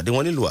ìpàdé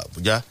wọn nílùú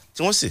Àbújá tí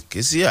wọ́n sì ké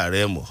sí ààrẹ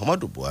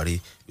Muhammadu Buhari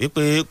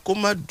wípé kó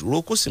má dúró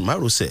kó sì má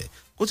rọsẹ̀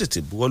kó tètè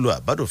buwọ́lu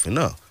àbádòfin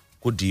náà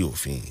kó di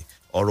òfin.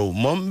 Ọ̀rọ̀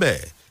mọ́ ń bẹ̀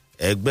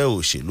ẹgbẹ́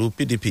òṣèlú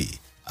PDP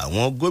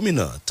àwọn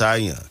gómìnà tá a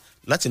yàn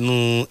látinú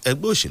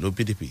ẹgbẹ́ òṣèlú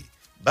PDP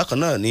bákan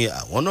náà ni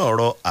àwọn náà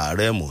rọ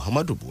ààrẹ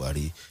Muhammadu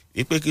Buhari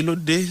wípé kí ló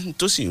dé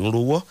tó sì ń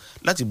rowọ́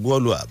láti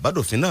buwọ́lu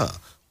àbádòfin náà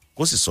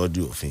kó sì sọ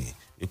di òfin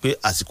wípé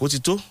àsìkò ti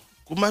tó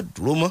kó má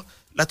dúró mọ́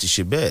láti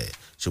ṣe bẹ́ẹ̀.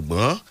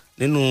 Ṣùgbọ́n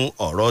nínú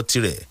ọ̀rọ̀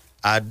tirẹ̀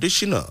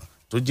Adésínà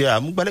tó jẹ́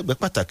amúgbálẹ́gbẹ̀ẹ́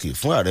pàtàkì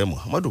fún ààrẹ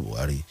Muhammadu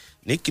Buhari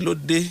ní kí ló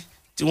dé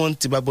tí wọ́n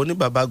ti babọ ní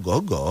baba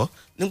gọ́gọ́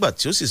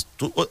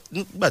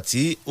nígbà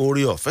tí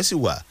oore ọ̀fẹ́ sì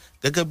wà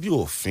gẹ́gẹ́ bí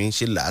òfin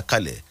ṣe là á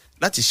kalẹ̀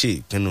láti ṣe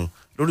ìpinnu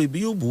lórí bí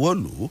yóò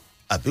buwọ́lù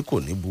àbí kò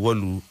ní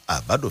buwọ́lù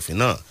àbádòfin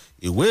náà.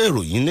 Ìwé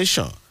ìròyìn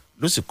Nation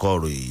ló sì kọ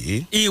ìròyìn yìí.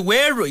 Ìwé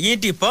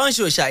ìròyìn The Punch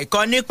ṣàìkọ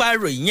nípa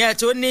ìròyìn yẹn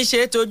tó ní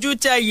ṣe tójú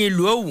tẹ̀yìn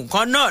ìlú ohun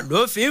kan náà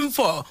ló fi ń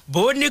fọ̀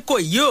bó ní kò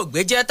yí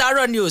ògbéjẹ́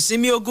tárọ̀ ni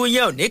òsínmi ogun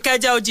yẹn ò ní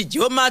kẹjá òjijì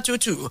ó má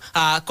tutù.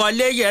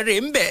 Àkọlé yẹrẹ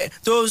ń bẹ̀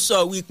tó ń sọ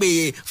wípé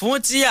fún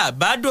ti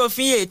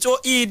àbádòfin ètò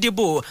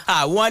ìdìbò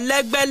àwọn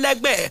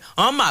lẹ́gbẹ́lẹ́gbẹ́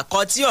wọn mà kọ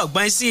tí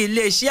ọ̀gbọ́n sí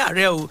iléeṣẹ́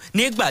ààrẹ o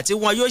nígbà tí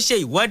wọn yóò ṣe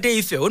ìwọ́de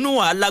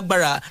ìfẹ̀hónúhàn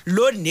alágbára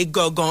lónìí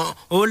gangan.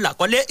 Ó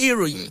làkọlé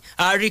ìròyìn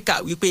àríkà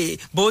wípé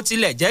bó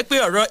tilẹ̀ jẹ́ pé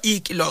ọ̀rọ̀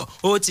ìkìlọ̀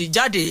ó ti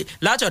jáde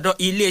látọ̀dọ̀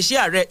iléeṣẹ́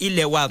ààrẹ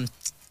ilẹ̀ wa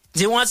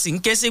tí wọ́n sì ń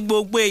ké sí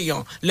gbogbo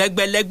èèyàn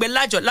lẹ́gbẹ̀lẹ́gbẹ̀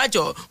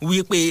lájọ̀lájọ̀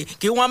wípé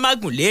kí wọ́n má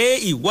gùn lé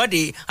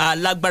ìwọ́de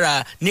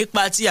alágbára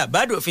nípa ti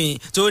àbádòfin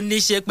tó ní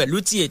ṣe pẹ̀lú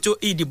ti ètò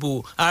ìdìbò.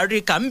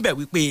 Àríkà ń bẹ̀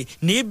wípé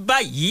ní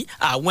báyìí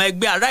àwọn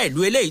ẹgbẹ́ ará ìlú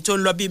eléyìí tó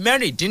ń lọ bí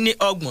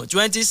 26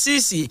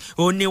 26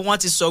 ó ní wọ́n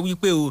ti sọ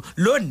wípé o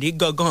lónìí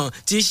gangan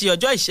tí í ṣe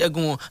ọjọ́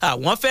ìṣẹ́gun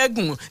àwọn fẹ́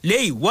gùn lé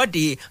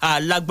ìwọ́de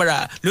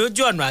alágbára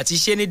lójú ọ̀nà àti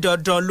ṣe ní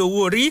dandan lówó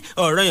orí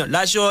ọ̀ranyàn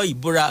láṣọ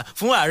ìbúra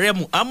fún ààrẹ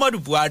Muhammadu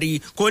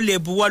Buhari kó lè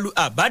buwọ́lu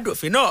àbádòfin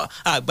àbádòfin náà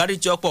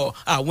àgbáríjọpọ̀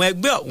àwọn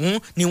ẹgbẹ́ ọ̀hún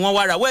ni wọ́n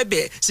wá rawọ́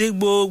ẹ̀bẹ̀ sí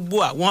gbogbo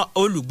àwọn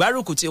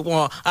olùgbárùkù tí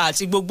wọn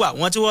àti gbogbo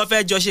àwọn tí wọ́n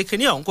fẹ́ jọ ṣe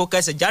kínní ọ̀hún kó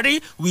kẹsẹ̀ járí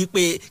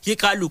wípé kí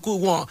kálukú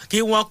wọn kí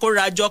wọ́n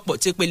kóra jọpọ̀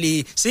tí pele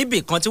síbì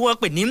kan tí wọ́n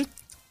pè ní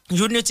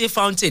Unity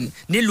Fountain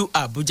nílùú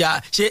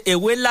Àbújá ṣe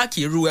ewé ńlá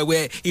kì í ru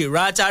ẹ̀wẹ̀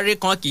ìrà àtàrí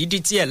kan kì í di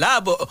tiẹ̀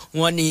láàbọ̀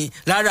wọn ni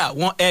lára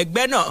àwọn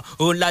ẹgbẹ́ náà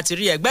òun láti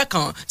rí ẹgbẹ́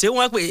kan tí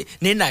wọ́n pè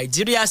ní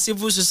Nigeria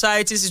Civil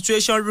Society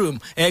Situation Room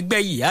ẹgbẹ́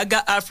Yiaga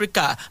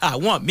Africa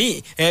àwọn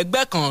míì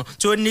ẹgbẹ́ kan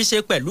tó ní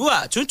ṣe pẹ̀lú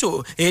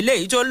àtúntò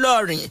eléyìí tó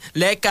lọ́ọ̀rìn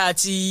lẹ́ka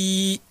ti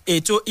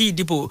ètò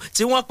ìdìbò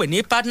tí wọ́n pè ní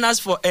Partners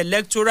for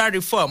Electoral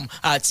Reform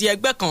àti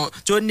ẹgbẹ́ kan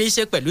tó ní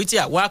ṣe pẹ̀lú ti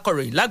àwọn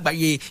akọ̀ròyìn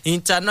lágbàáyé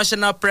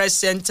International Press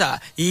Center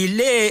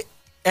ilé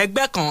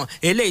ẹgbẹ́ kan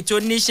eléyìí tó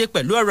ní í ṣe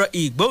pẹ̀lú ọ̀rọ̀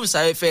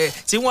ìgbóhùnsáfẹ́fẹ́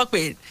tí wọ́n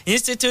pè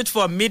Institute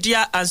for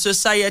Media and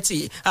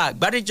Society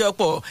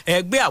àgbáríjọpọ̀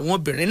ẹgbẹ́ àwọn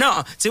obìnrin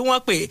náà tí wọ́n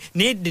pè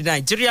ní the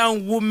Nigerian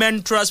Women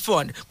Trust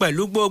Fund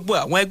pẹ̀lú gbogbo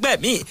àwọn ẹgbẹ́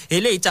míì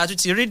eléyìí tá a tún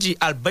ti rí the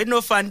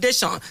Albino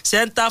Foundation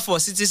Center for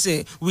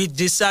Citizens with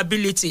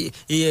Disability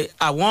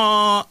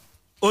àwọn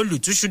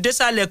olùtúṣu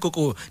désàlẹ̀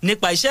kòkò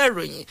nípa iṣẹ́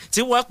ìròyìn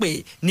tí wọ́n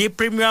pè ní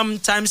Premium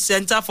Times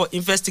Center for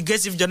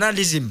Investigative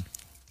Journalism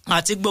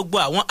àti gbogbo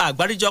àwọn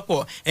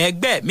àgbáríjọpọ̀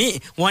ẹgbẹ́ míì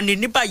wọ́n ní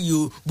ní báyìí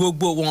o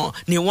gbogbo wọn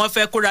ni wọ́n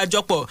fẹ́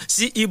kórajọpọ̀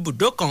sí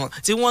ibùdó kan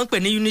tí wọ́n ń pè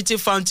ní Unity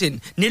Fountain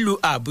nílùú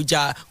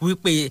Àbújá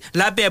wípé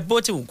lábẹ́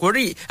bó ti wù kó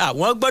rí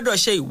àwọn gbọ́dọ̀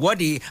ṣe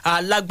ìwọ́de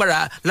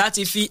alágbára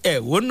láti fi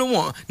ẹ̀hónú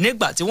wọn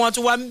nígbà tí wọ́n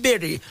tún wá ń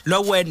béèrè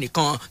lọ́wọ́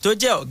ẹnìkan tó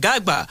jẹ́ ọ̀gá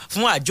àgbà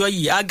fún àjọ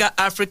Yiaga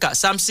Africa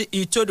Samson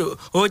Itodo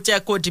ó jẹ́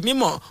kó di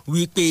mímọ̀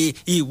wípé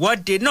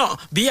ìwọ́de náà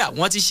bí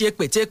àwọn ti ṣe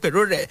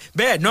pètèpèrò rẹ̀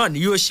bẹ́ẹ̀ náà ni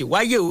yóò ṣe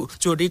wáyé o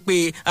torí pé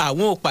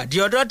àwọn pàdé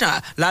ọdọ́dà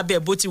lábẹ́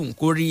bó ti wù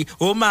kó rí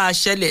ó máa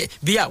ṣẹlẹ̀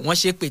bí àwọn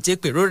ṣe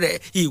pètèpèrò rẹ̀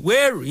ìwé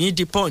ìròyìn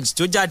The Punch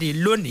tó jáde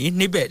lónìí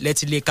níbẹ̀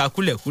lẹ́tí lè ka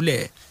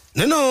kúlẹ̀kúlẹ̀.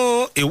 nínú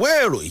ìwé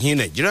ìròyìn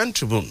Nigerian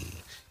Tribune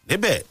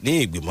níbẹ̀ ní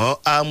ìgbìmọ̀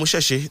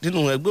amúṣẹ́ṣe nínú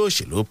ẹgbẹ́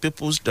òṣèlú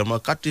People's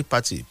Democratic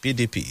Party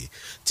PDP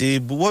ti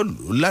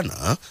buwọ́lù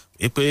lánàá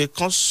wípé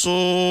kán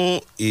sún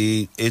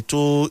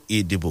ètò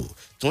ìdìbò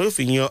tí wọ́n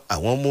fi yan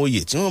àwọn ọmọ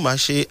oyè tí wọ́n máa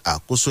ṣe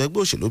àkóso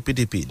ẹgbẹ́ òṣèlú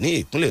PDP ní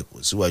ìpínlẹ̀ Èkó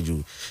síwájú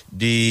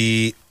di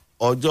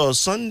ọjọ́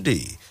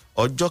Sunday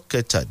ọjọ́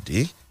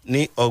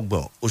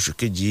 27 oṣù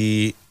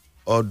kejì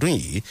ọdún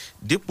yìí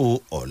dípò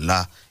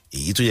ọ̀la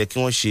èyí tó yẹ kí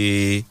wọ́n ṣe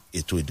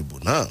ètò ìdìbò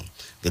náà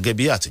gẹ́gẹ́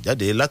bí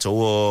àtẹ̀jáde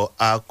látọwọ́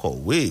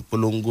akọ̀wé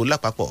ìpolongo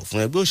lápapọ̀ fún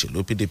ẹgbẹ́ òṣèlú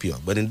PDP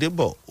ọ̀gbẹ́ni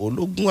Débọ̀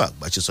Ológun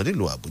Àgbàṣesọ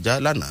nílùú Àbújá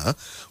lánàá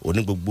ó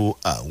ní gbogbo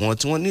àwọn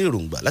tí wọ́n ní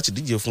èròǹgbà láti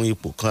díje fún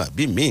ipò kan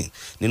àbí míì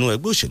nínú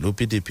ẹgbẹ́ òṣèlú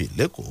PDP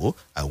lẹ́kọ̀ọ́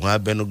àwọn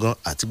abẹnugan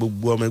àti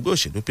gbogbo ọmọ ẹgbẹ́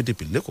òṣèlú PDP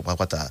lẹ́kọ̀ọ́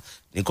pápátá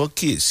nìkan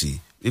kíyèsí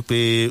wípé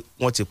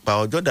wọ́n ti pa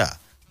ọjọ́ dà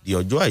di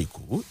ọjọ́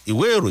àìkú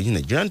ìwé ìròyìn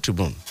Nigerian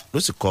Tribune ló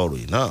sì kọ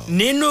ìròyìn náà.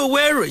 nínú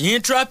ìwé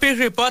ìròyìn Traffic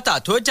Reporter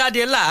tó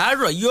jáde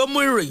láàárọ̀ yóò mú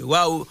ìròyìn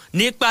wá o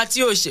nípa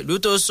tí òṣèlú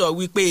tó sọ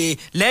wípé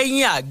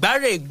lẹ́yìn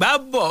àgbáre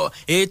ìgbàbọ̀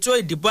ètò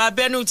ìdìbò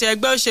abẹ́nú ti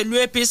ẹgbẹ́ òṣèlú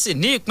APC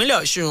ní ìpínlẹ̀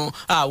Ọ̀ṣun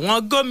àwọn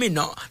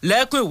gómìnà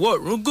lẹ́kùn ìwọ̀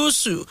oòrùn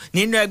gúúsù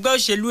nínú ẹgbẹ́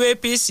òṣèlú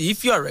APC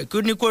fi ọ̀rọ̀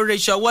ìkíníkóre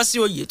ṣọwọ́ sí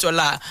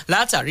Oyètọ́lá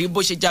látàrí bó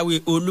ṣe jáwé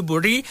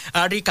olúborí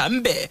àríkà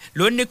ń bẹ̀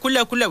ló ní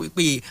kúlẹ̀kúlẹ̀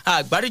wípé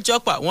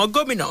àgbáríjọpọ̀ àwọn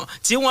gómìnà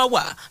tí wọ́n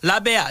wà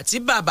lábẹ́ àti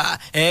bàbá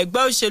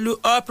ẹgbẹ́ òṣèlú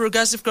All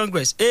Progressives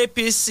Congress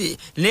APC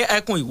ní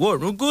ẹkùn ìwọ̀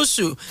oòrùn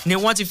gúúsù ni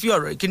wọ́n ti fi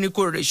ọ̀rọ̀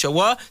ìkíníkóre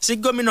ṣọwọ́ sí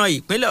gómìnà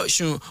ìpínlẹ̀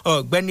Ọ̀ṣun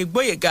ọ̀gbẹ́ni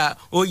Gbóyèga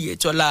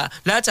Oyètọ́lá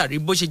látàrí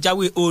bó ṣe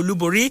jáwé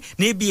olúborí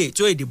níbi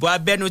ètò ìdìbò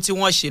abẹ́nú tí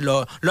wọ́n ṣe lọ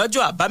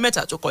lọ́jọ́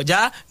àbámẹ́ta tó kọjá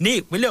ní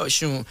ìpínlẹ̀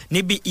Ọ̀ṣun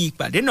níbi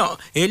ìpàdé náà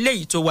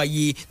eléyìí tó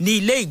wáyé ní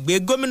ilé ìgbé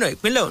gómìnà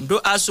ìpínlẹ̀ Ondo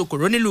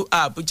Asokoro nílùú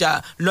Àbújá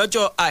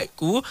lọ́jọ́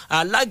àìkú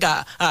alága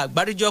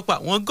àgbáríjọpọ̀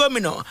àwọn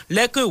gómìnà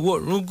lẹ́kùn ìwọ̀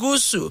oòrùn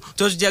gúúsù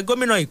tó ti jẹ́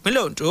gómìnà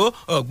ìpínlẹ̀ Ondo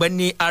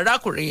ọ̀gbẹ́ni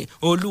arákùnrin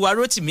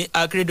Olúwarótìmí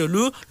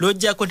Akérédolú ló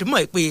jẹ́ kó di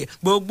mọ̀ pé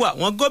gbogbo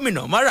àwọn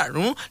gómìnà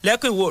márààrún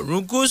lẹ́kùn ìwọ̀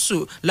oòrùn gúúsù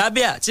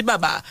lábẹ́ àti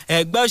bàbá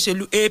ẹgbẹ́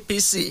òṣèlú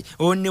APC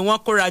òun ni wọ́n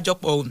kóra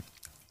jọpọ̀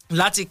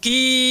láti kí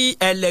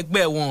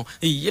ẹlẹgbẹ́ wọn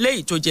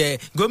eléyìí tó jẹ́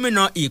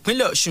gómìnà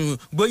ìpínlẹ̀ Ọ̀ṣun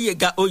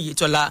Gbóyèga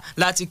Oyètọ́lá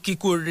láti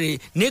kíkóre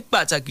ní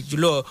pàtàkì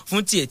jùlọ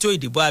fún ti ètò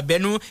ìdìbò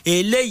abẹ́nú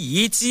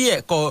eléyìí tí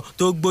ẹ̀kọ́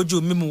tó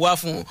gbójú mímu wá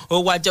fún ó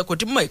wá jẹ́ kó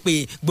dímọ̀ pé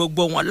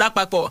gbogbo wọn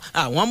lápapọ̀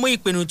àwọn mú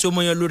ìpinnu tó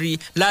mọyán lórí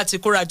láti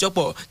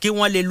kórajọpọ̀ kí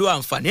wọ́n lè lo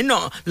àǹfààní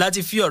náà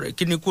láti fi ọ̀rọ̀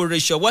ìkíníkóre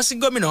ṣọwọ́ sí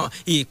gómìnà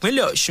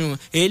ìpínlẹ̀ Ọ̀ṣun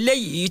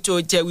eléyìí tó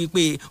jẹ́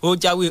wípé ó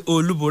jáwé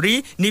olúborí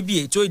níbi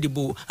ètò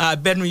ìdìbò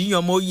abẹ́nú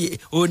yíyanmóye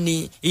ó ní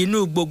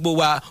inú gbogbo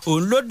wa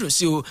òun ló dùn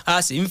sí o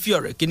a sì ń fi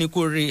ọ̀rọ̀ kíní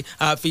kóre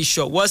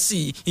àfiṣọwọ́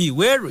sí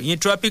ìwé ìròyìn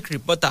Traffic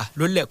Reporter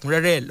ló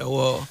lẹ́kùnrẹ́rẹ́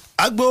lọ́wọ́.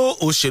 agbo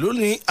òṣèlú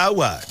ni a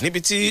wà níbi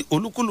tí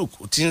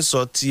olúkúlùkù ti ń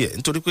sọ tiẹ̀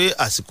nítorí pé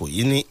àsìkò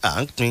yìí ni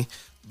à ń pín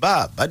bá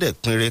a bá dẹ̀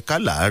pinre ká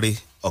láàárẹ̀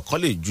ọ̀kan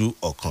lè ju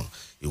ọ̀kan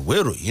ìwé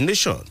ìròyìn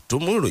Nation tó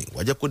mú ìròyìn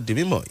wájẹ́ kó di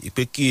mímọ̀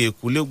ìpè kí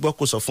ekulé gbọ́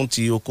kó sọ fún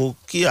ti oko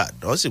kí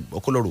àdán sì gbọ́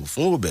kó lọ́rùn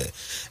fún òbẹ̀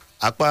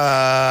apá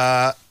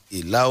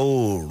ìlà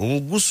oòrùn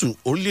gúúsù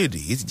orílẹ̀-èdè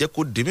yìí ti jẹ́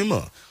kó di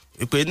mímọ̀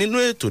wípé nínú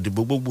ètò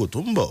ìdìbò gbogbo tó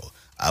ń bọ̀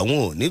àwọn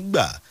ò ní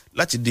gbà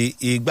láti di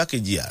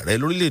igbákejì ààrẹ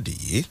lórílẹ̀‐èdè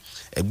yìí.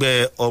 Ẹgbẹ́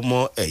ọmọ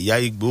ẹ̀yà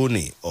Ìgbò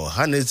ní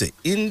Ohanaeze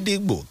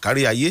Ndigbo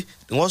káríayé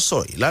ni wọ́n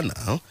sọ̀rọ̀ yìí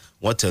lánàá.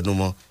 Wọ́n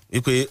tẹnumọ́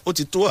wípé ó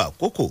ti tó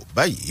àkókò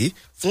báyìí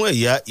fún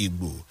ẹ̀yà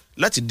Ìgbò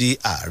láti di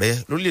ààrẹ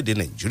lórílẹ̀‐èdè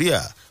Nàìjíríà.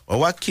 Wọ́n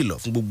wá kìlọ̀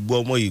fún gbogbo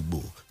ọmọ Ìgbò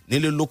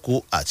nílé lóko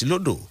àti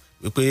lódò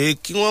wípé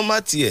kí wọ́n má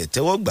tiẹ̀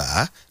tẹ́wọ́ gbà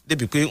á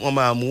débi pé wọ́n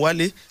máa mú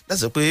wálé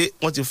láti sọ pé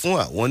wọ́n ti fún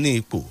àwọn ní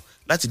ipò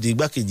láti di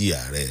igbákejì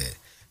ààrẹ.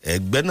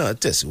 Ẹgbẹ́ náà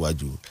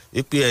tẹ̀síwájú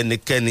wípé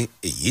ẹnikẹ́ni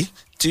èyí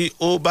tí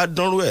ó bá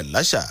dánrú ẹ̀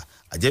láṣà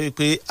àjẹ́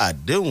wípé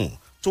àdéhùn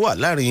tó wà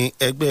láàrin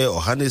ẹgbẹ́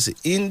Ohanaeze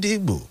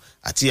Ndigbo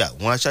àti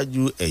àwọn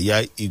aṣáájú ẹ̀yà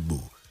Ìgbò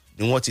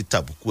ni wọ́n ti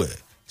tàbùkù ẹ̀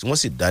tí wọ́n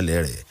sì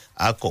dalẹ̀ rẹ̀.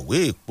 Akọ̀wé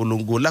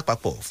ìpolongo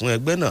lápapọ̀ fún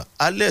ẹgbẹ́ náà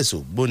Alex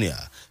Ogbonia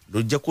ló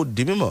jẹ́ kó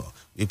di mímọ̀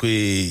wípé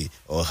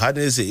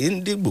Ohanaeze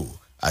Ndigbo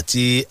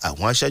àti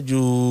àwọn aṣáájú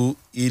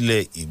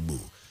ilẹ̀ Ìgbò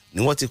ni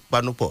wọ́n ti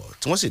panupọ̀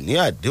tí wọ́n sì ní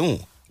àdéhùn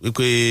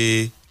wípé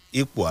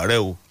ipò ààrẹ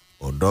o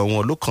ọ̀dọ̀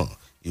wọn ló kàn.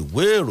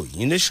 Ìwé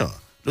ìròyìn Nation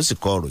ló sì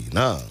kọ ìròyìn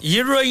náà.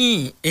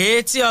 ìròyìn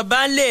etí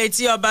ọba ńlé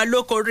etí ọba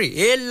lókòrè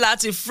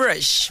láti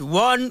Fresh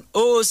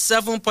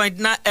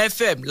 107.9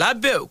 FM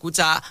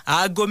lábẹ́òkúta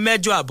aago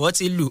 8 àbọ̀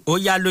ti lù ó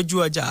yá lójú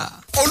ọjà.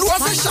 Olúwa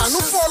fẹ́ ṣàánú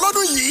fún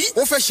ọlọ́dún yìí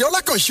ó fẹ́ ṣe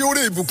ọlákànṣe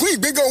oore ìbùkún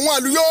ìgbéga ohun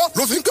àlùyọ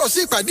ló fi ń pè ọ́ sí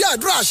ìpàdé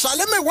àdúrà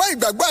àṣálẹ́ mẹ́wàá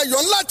ìgbàgbọ́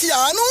ayọ̀ ńlá ti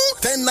àánú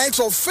 10 nights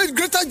of faith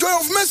greater joy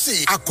of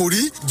mercy.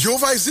 Àkòrí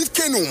Jehovah is it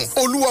kenu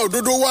Olúwa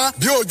òdodo wa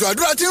bí òjò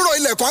àdúrà ti ń rọ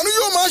ilẹ̀kùn àánú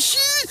yóò máa ṣí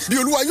bí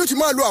Olúwa yóò ti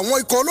máa lo àwọn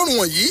ikọ̀ Ọlọ́run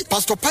wọ̀nyí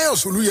Pastor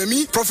Pius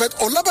Olúyẹmí Prophet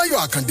Ọlábáyọ̀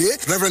Àkàndé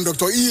Reverend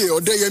Dr. E.A.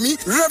 Ọdẹ́yẹmí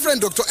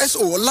Reverend Dr.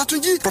 S.O.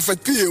 Ọlátúnjí Prophet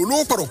P.A.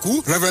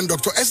 Olówópọ̀rọ̀kú Reverend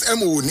Dr. S.M.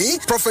 Òní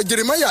Prophet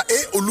Jeremiah A.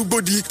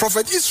 Olúgbòdì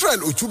Prophet Israel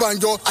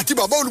Òtúbánjọ àti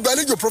bàbá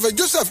olùgbàlejò Prophet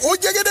Joseph ó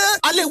jẹ́gẹ́dẹ́.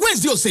 Alẹ́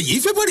Wednesday ọ̀sẹ̀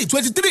yìí February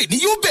 23 ni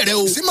yóò bẹ̀rẹ̀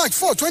o. Sí March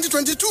 4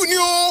 2022 ni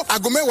o.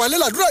 Aago 10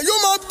 lẹ́làdúrà yóò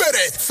máa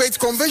bẹ̀rẹ̀. Faith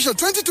Convention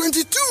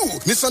 2022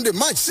 ní Sunday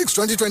March 6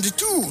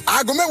 2022.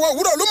 Aago 10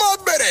 òwúrọ̀ ló máa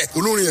bẹ̀rẹ̀.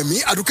 Olórin ẹ̀mí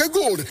Àdùkẹ́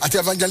Gold àti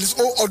Evangelist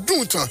O.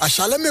 Ọdúntàn.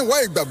 Àṣálẹ́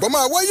mẹ́wàá ìgbàgbọ́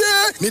máa wáyé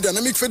ní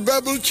Dynamic Faith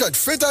Bible Church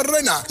Faith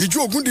Arena. Ìjú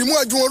Ògúndìmú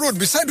Ajúwọ̀n Road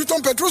beside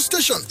Uton Petrol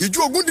Station. Ìjú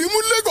Ògúndìmú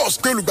Lagos.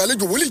 Pé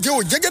olùgbàlejò wòlíì jẹ́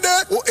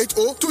òjẹ́gẹ́dẹ́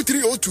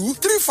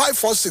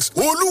 08023023546.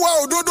 Olúwa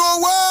òdodo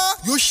wa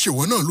yóò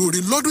ṣèwọ́ náà lóore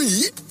lọ́dún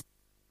yìí.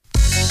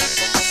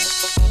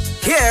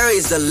 Here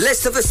is the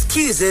list of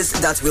excuses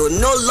that will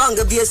no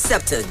longer be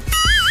accepted.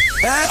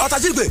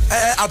 Otajigbe,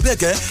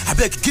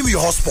 abeg, give me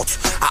your hotspot.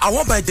 I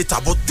want my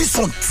data, but this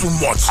one too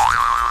much.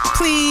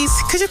 Please,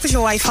 could you put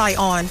your Wi-Fi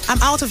on?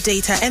 I'm out of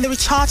data and the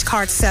recharge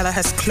card seller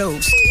has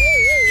closed.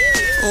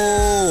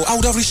 Oh, I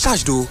would have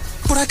recharged though,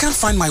 but I can't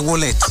find my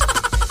wallet.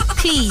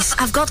 Please,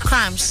 I've got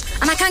cramps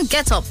and I can't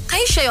get up. Can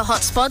you share your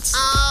hotspots?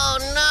 Oh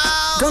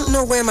no! Don't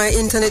know where my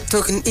internet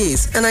token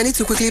is and I need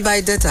to quickly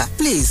buy data.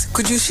 Please,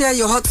 could you share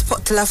your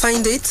hotspot till I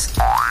find it?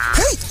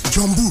 Hey,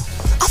 Jumbo,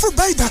 I will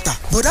buy data,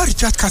 but that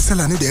recharge card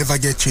seller need to ever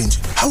get change.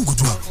 How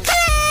good one?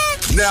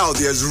 Now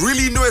there's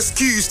really no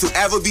excuse to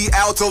ever be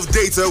out of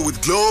data with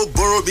Glow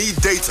Borrow Me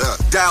Data.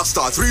 Dial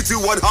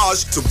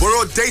 *321# to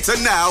borrow data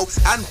now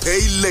and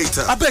pay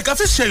later. I beg, I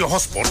will share your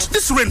hotspot.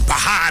 This rain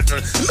bahad.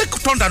 Make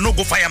thunder no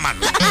go fireman.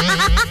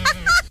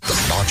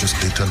 The largest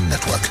data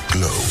network,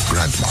 Glow,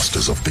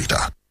 grandmasters of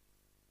data.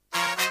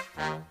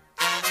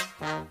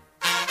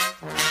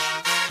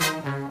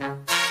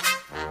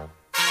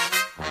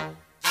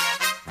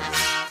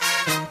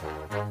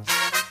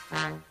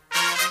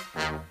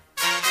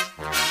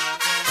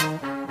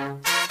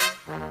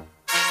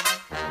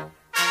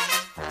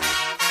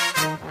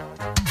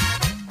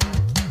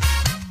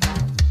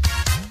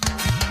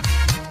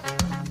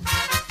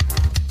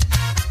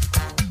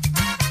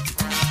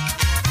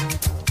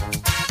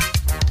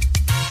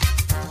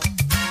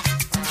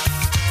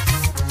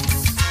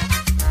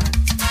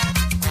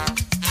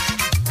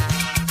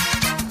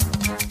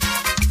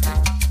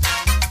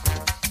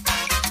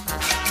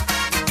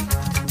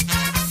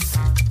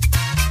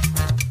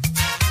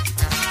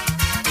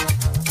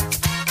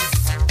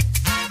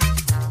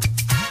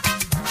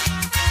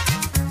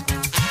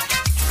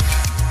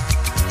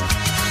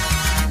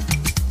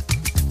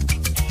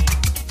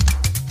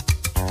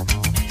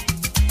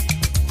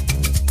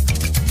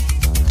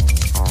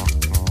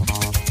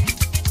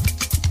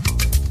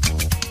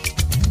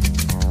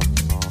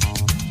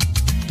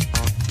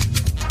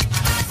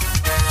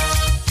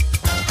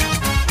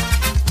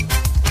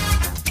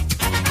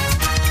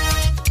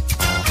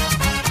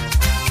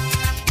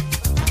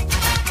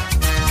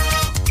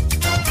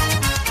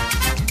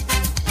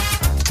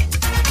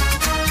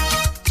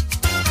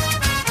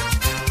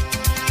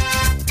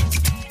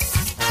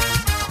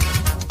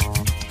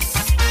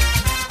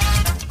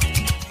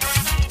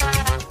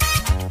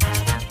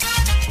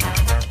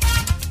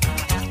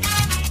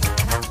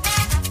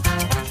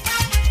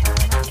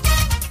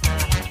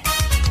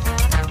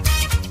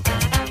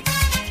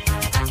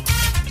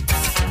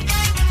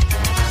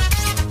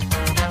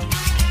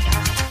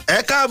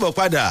 káàbọ̀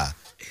padà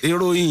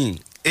ìròyìn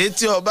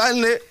etí ọba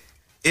ńlẹ̀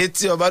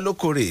etí ọba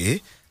lókòrè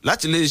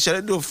láti lè ṣe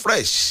rédíò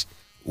Fresh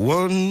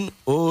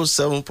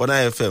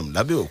 107.9 FM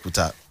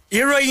lábẹ́òkúta.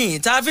 ìròyìn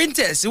tá a fi ń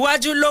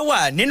tẹ̀síwájú ló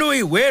wà nínú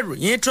ìwé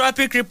ìròyìn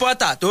Tropic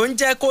Reporter tó ń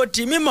jẹ́ kó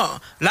di mímọ̀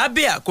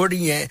lábẹ́ àkórí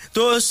yẹn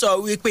tó sọ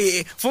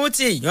wípé fún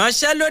ti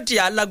ìyanṣẹ́lódì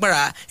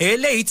alágbára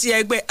eléyìí tí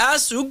ẹgbẹ́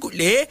ASUU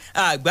gùnlé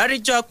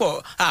àgbáríjọpọ̀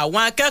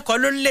àwọn akẹ́kọ̀ọ́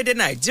lórílẹ̀‐èdè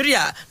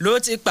Nàìjíríà ló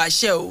ti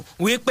pàṣẹ o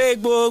wípé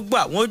gbogbo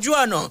àwọn ojú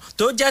ọ̀nà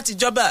tó jẹ́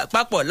tìjọba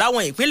àpapọ̀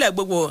láwọn ìpínlẹ̀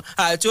gbogbo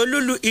àti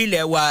olúlu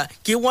ilẹ̀ wa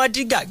kí wọ́n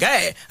dí gàgá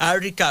ẹ̀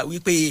àríkà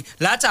wípé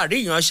látàrí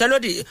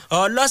ìyanṣẹ́lódì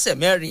ọlọ́sẹ̀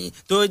mẹ́rin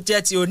tó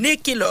jẹ́ ti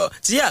oníkìlọ̀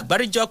tí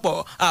àgbáríjọpọ̀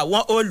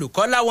àwọn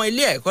olùkọ́ láwọn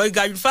ilé ẹ̀kọ́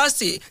gíga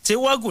yunifásitì tí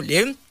wọ́n gùn lé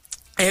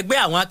ẹgbẹ́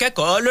àwọn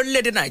akẹ́kọ̀ọ́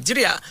lórílẹ̀‐èdè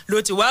Nàìjíríà ló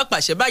ti wá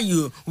pàṣẹ báyìí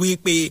o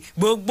wípé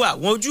gbogbo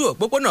àwọn ojú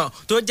òpópónà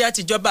tó jẹ́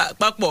tìjọba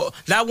àpapọ̀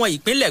láwọn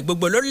ìpínlẹ̀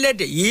gbogbo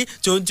lórílẹ̀‐èdè yìí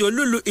tó ń ti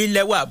olúlu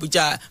ilẹ̀ wa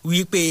Àbújá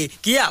wípé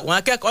kí àwọn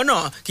akẹ́kọ̀ọ́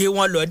náà kí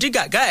wọ́n lọ dí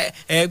gàgá ẹ̀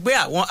ẹgbẹ́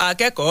àwọn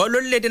akẹ́kọ̀ọ́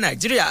lórílẹ̀‐èdè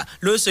Nàìjíríà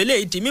ló sọ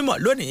eléyìí di mímọ̀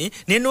lónìí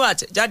nínú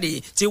àtẹ̀jáde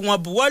tí wọ́n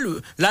buwọ́lù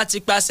láti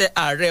pàṣẹ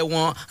ààrẹ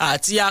wọn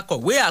àti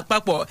akọ̀wé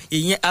àpapọ̀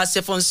ìyẹn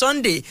Asefon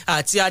Sunday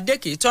àti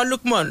Adékìtọ́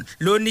Lukman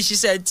ló ní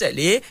ṣiṣẹ́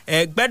tẹ̀lé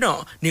ẹgbẹ́ náà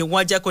ni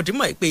wọ́n jẹ́ kó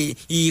dimọ̀ pé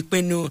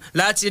ìpinnu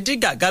láti dí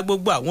gàgá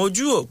gbogbo àwọn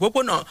ojú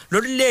òpópónà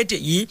lórílẹ̀‐èdè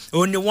yìí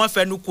òun ni wọ́n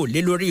fẹnu kò lé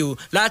lórí o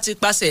láti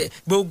pàṣẹ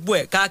gbogbo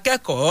ẹ̀ka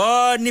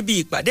akẹ́kọ̀ọ́ níbi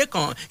ìpàdé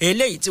kan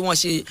eléyìí tí wọ́n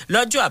ṣe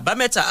lọ́jọ́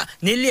àbámẹ́ta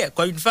nílé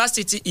ẹ̀kọ́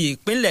yunifásitì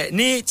ìpínlẹ̀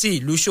ní ti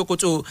ìlú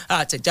Sokoto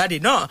àtẹ̀jáde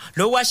náà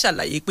ló wá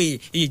ṣàlàyé pé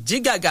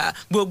ìdígàgá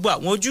gbogbo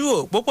àwọn ojú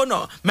òpópónà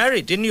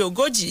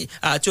mẹ́rìndínlógójì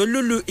àti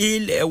olúlu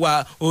ilẹ̀ wa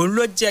òun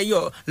ló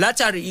jẹyọ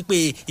látàrí pé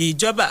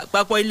ìjọba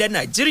àpapọ̀ ilẹ̀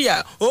Nàìjíríà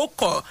ó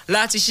kọ̀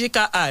láti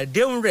ṣíkà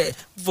àdéhùn rẹ̀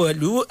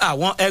pẹ̀lú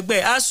àwọn ẹgbẹ́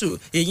ASUU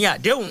ìyẹn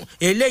àdéhùn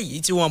eléyìí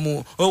tí wọ́n mú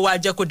ó wá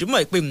jẹ́ kó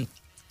dìmọ̀ pé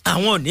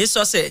àwọn ò ní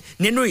sọ́sẹ̀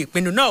nínú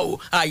ìpinnu náà o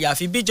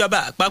àyàfi bíjọba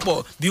àpapọ̀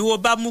bí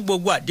wọ́n bá mú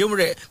gbogbo àdéhùn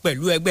rẹ̀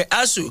pẹ̀lú ẹgbẹ́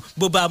ASUU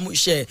bó bá mú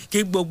iṣẹ́ kí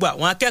gbogbo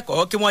àwọn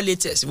akẹ́kọ̀ọ́ kí wọ́n lè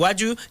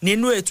tẹ̀síwájú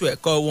nínú ètò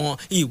ẹ̀kọ́ wọn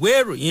ìwé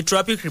ìròyìn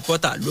Tropic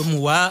Reporter ló mú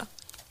wá.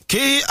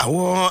 kí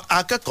àwọn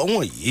akẹ́kọ̀ọ́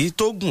wọ̀nyí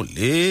tó gùn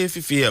lé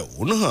fífi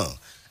ẹ̀hónú hàn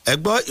ẹ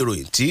gbọ́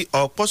ìròyìn tí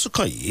ọpọ́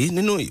sùkàn yìí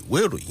nínú ìwé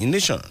ìròyìn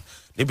Nation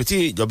níbi tí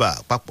ìjọba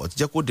àpapọ̀ ti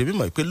jẹ́ kó di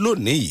mímọ̀ pé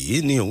lónìí yìí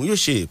ni òun yóò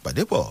ṣe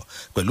ìpàdé pọ̀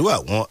pẹ̀lú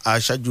àwọn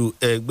aṣáájú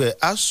ẹgbẹ́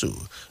ASUU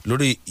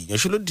lórí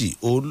ìyanṣẹ́lódì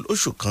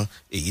olóṣù kan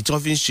èyí tí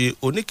wọ́n fi ń ṣe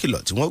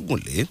oníkìlọ̀ tí wọ́n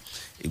gùn lé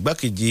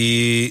igbákejì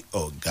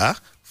ọ̀gá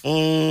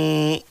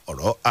fún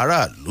ọ̀rọ̀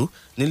aráàlú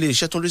nílé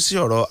iṣẹ́ tó ń rí sí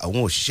ọ̀rọ̀ àwọn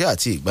òṣìṣẹ́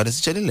àti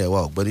ìgbanisíṣẹ́ nílẹ̀ wa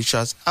ọ̀gbẹ́ni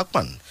Charles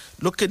Akpan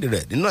ló kéde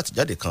rẹ̀ nínú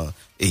àtẹ̀jáde kan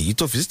èyí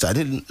tó fi síta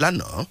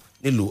lánàá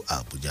nílùú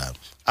Àbújá.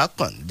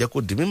 Akpan jẹ́ kó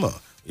di mímọ̀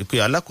ìpè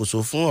alákòóso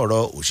fún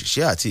ọ̀rọ̀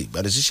òṣìṣẹ́ àti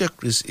ìgbanisíṣẹ́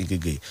Chris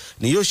Ngige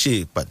ni yóò ṣe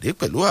ìpàdé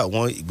pẹ̀lú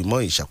àwọn ìgbìmọ̀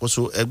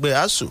ìṣàkóso ẹgbẹ́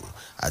ASUU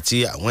àti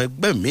àwọn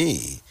ẹgbẹ́ míì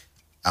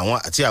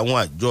àti àwọn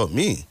àjọ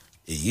míì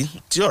èyí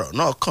tí ọ̀rọ̀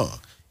náà kàn.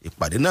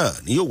 Ìpàdé náà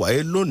ni yóò wáyé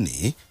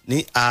lónìí ní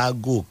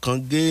aago kan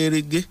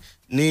gẹ́rẹ́gẹ́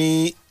ní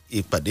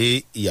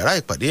yàrá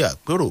ìpàdé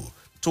àpérò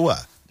tó wà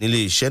nílé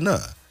iṣẹ́ náà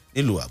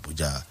nílùú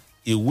Àbújá.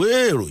 Ìwé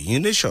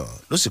ìròyìn Nation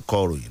ló sì kọ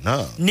ìròyìn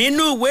náà.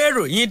 nínú ìwé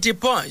ìròyìn The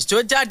Punch tó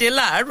jáde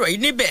láàárọ̀ yìí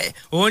níbẹ̀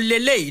òun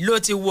lélẹ́yìí ló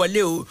ti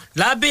wọlé o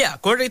lábẹ́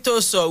àkórí tó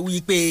sọ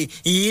wípé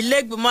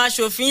ilé-ìgbìmọ̀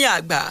aṣòfin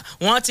àgbà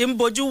wọ́n ti ń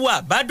bójú wo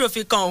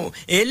àbádòfin kan o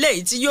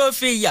eléyìí tí yóò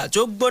fi ìyà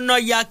tó gbóná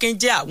yakin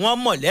jẹ àwọn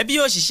mọ̀lẹ́bí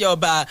òṣìṣẹ́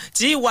ọba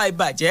tí ìwà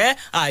ìbàjẹ́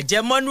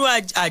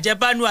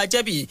àjẹbánu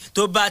àjẹbí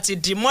tó bá ti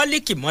di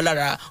mọ́líkì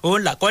mọ́lára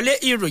òun làkọ́lé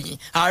ìròyìn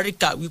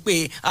àríkà wípé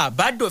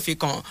àbádòfin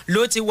kan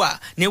ló ti wà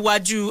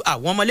níwájú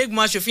àwọn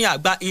ọmọlẹ́gbìmọ̀ aṣòfin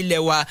àgbà ilẹ̀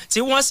wa tí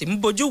wọ́n sì ń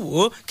bójú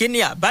wò ó kí ni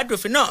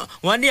àbádòfin náà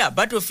wọ́n ní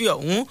àbádòfin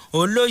ọ̀hún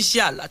òun ló ṣe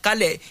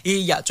àlàkalẹ̀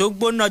ìyà tó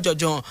gbóná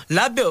jọjọ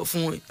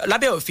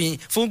lábẹ́ òfin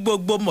fún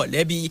gbogbo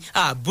mọ̀lẹ́bí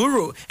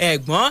àbúrò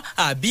ẹ̀gbọ́n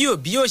àbí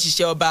òbí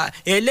òṣìṣẹ́ ọba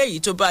eléyìí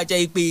tó bá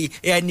jẹ́ pé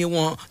ẹni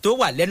wọn tó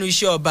wà lẹ́nu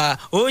iṣẹ́ ọba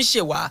ó ń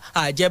ṣèwà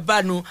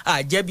àjẹbánu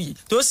àjẹbí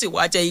tó sì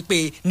wá jẹ́ pé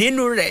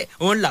nínú rẹ̀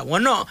òun làwọn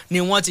náà ni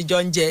wọ́n ti jọ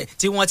ń jẹ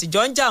tí wọ́n ti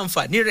jọ ń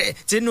jàǹfààní rẹ̀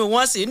tínú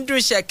wọn sì ń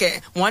dùn ṣẹ̀kẹ̀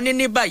wọ́n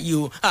ní báyìí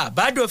o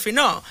àbádòfin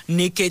náà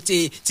ní kété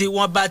tí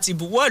wọ́n bá ti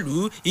buwọ́lù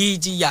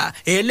ìjìyà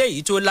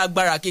eléyìí tó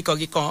lágbára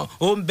kíkankíkan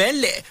ó ń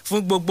bẹ́ẹ̀lẹ̀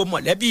fún gbogbo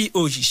mọ̀lẹ́bí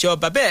òṣìṣẹ́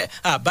ọba bẹ́ẹ̀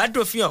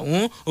àbádòfin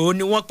ọ̀hún òun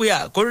ni wọ́n pe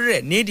àkórí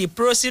rẹ̀ ní the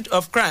Proceeds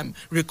of Crime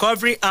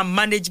Recovery and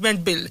Management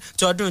Bill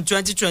tọdún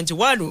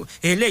 2021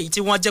 eléyìí tí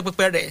wọ́n jẹ́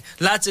pẹpẹ rẹ̀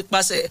láti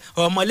pàṣẹ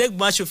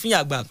ọmọlẹ́gbọ̀n aṣòfin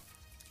àgbà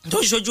tó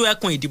ṣojú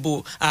ẹkùn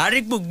ìdìbò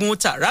àárígbùngbùn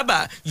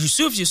Taraba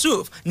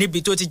Yusuf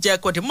níbi tó ti jẹ́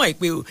kọ́dìmọ̀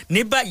ìpè o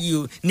ní báyìí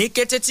o ní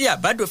kété tí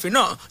àbádòfin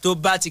náà tó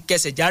bá ti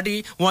kẹsẹ̀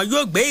járí wọn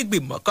yóò gbé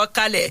ìgbìmọ̀ kan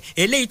kalẹ̀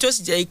eléyìí tó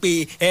sì jẹ́ pé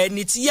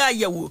ẹni tí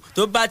àyẹ̀wò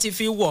tó bá ti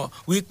fi wọ̀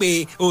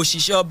wípé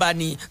òṣìṣẹ́ ọba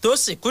ni tó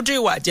sì kúndùn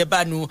ìwà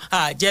àjẹbánu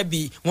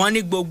àjẹbí wọn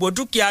ní gbogbo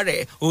dúkìá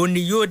rẹ̀ òun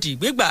ni yóò di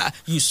gbígbà.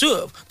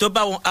 Yusuf tó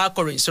bá wọn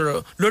akọ̀ròyìn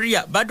sọ̀rọ̀ lórí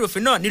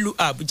àbádòfin náà nílùú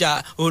Àbújá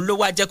òun ló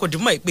wá jẹ́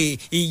kọ́dìmọ̀ ìpè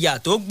ìyà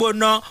tó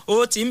gbóná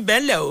ó ti ń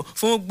bẹ́ńlẹ̀ o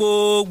fún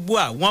gbogbo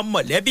àwọn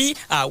mọ̀lẹ́bí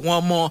àwọn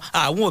ọmọ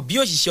àwọn òbí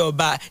òṣìṣẹ́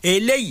ọba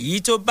eléyìí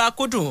tó bá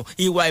kúndùn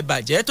ìwà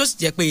ìbàjẹ́ tó sì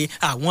jẹ́ pé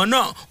àwọn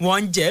náà wọ́n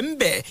ń jẹ́ ń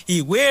bẹ̀.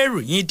 ìwé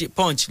ìròyìn The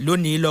Punch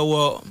lónìí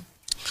lọ́wọ́.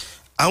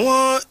 àwọn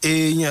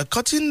èèyàn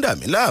kan ti ń dà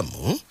mí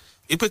láàmú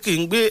ipe kí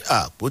n gbé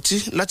àpótí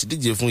láti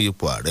díje fún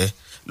ipò ààrẹ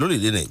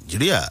lórílẹ̀‐èdè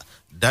nàìjíríà.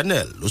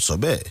 Daniel ló sọ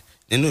bẹ́ẹ̀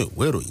nínú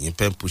ìwé ìròyìn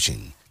pen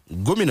pushing.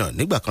 Gómìnà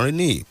nígbà kan rí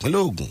ní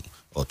ìpínlẹ̀ Ògùn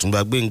Ọ̀túnba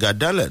Gbénga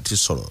Daniel ti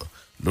sọ̀rọ̀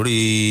lórí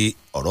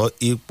ọ̀rọ̀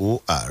ipò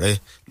ààrẹ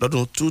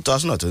lọ́dún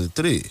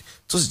 2023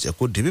 tó sì jẹ́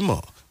kó di mímọ̀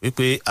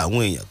wípé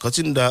àwọn èèyàn kan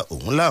ti ń da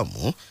òun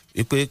láàmú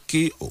wípé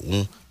kí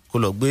òun kó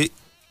lọ gbé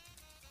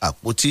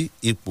àpótí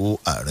ipò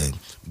ààrẹ.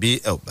 Bí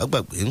ẹ ò bá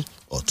gbàgbé,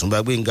 Ọ̀túnba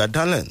Gbénga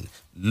Daniel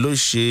ló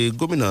ṣe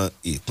gómìnà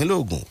ìpínlẹ̀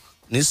Ògùn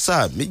ní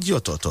sáà méjì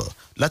ọ̀tọ̀ọ̀tọ̀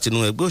láti inú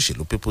ẹgbẹ́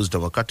òṣèlú People's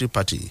Democratic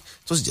Party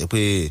tó sì jẹ́ pé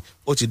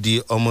ó ti di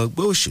ọmọ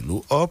ẹgbẹ́ òṣèlú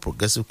All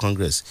Progressives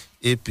Congress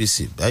APC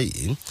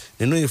báyìí.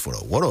 Nínú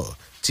ìfọ̀rọ̀wọ́rọ̀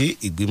tí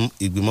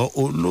ìgbìmọ̀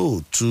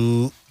olóòtú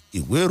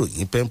ìwé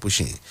ìròyìn pen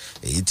pushing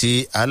èyí tí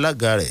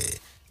alága rẹ̀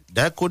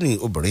dákónì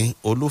obìnrin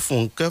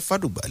Olúfúnkẹ́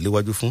Fádùgbà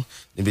léwájú fún,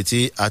 níbi tí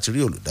a ti rí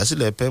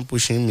olùdásílẹ̀ pen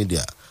pushing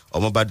media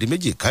ọmọọba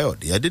Díméjì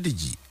Káyọ̀dé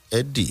Adédìjì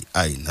Eddie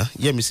Àìná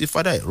Yẹmisí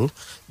Fádàìró,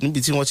 níbi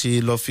tí wọ́n ti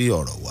lọ fi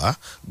ọ̀rọ̀ wá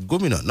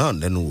gómìnà náà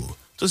lẹ́nu wò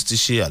tó sì ti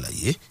ṣe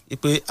àlàyé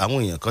pé àwọn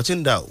èèyàn kan ti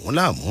ń da òun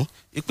láàmú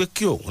pé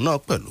kí òun náà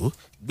pẹ̀lú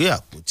gbé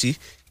àpótí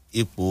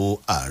ipò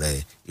ààrẹ.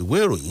 Ìwé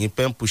ìròyìn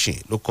pen pushing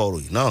ló kọ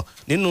ìròyìn náà.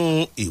 Nínú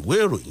ìwé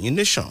ìròyìn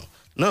Nation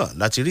náà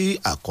láti rí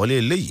àkọlé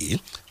eléyìí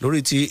lórí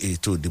ti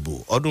ètò ìdìbò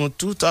ọdún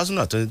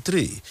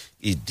 2023,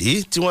 ìdí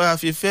tí wọ́n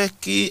fi fẹ́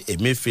kí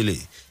Emefiele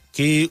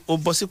kí ó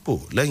bọ́ sípò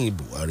lẹ́yìn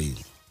Buhari.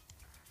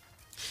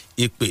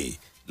 Ìpè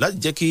láti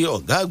jẹ́ kí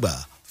ọ̀gá àgbà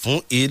fún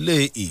ilé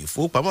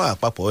ìfowópamọ́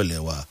àpapọ̀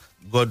ilẹ̀ wa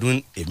Godwin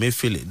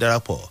Emefiele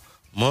darapọ̀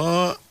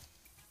mọ́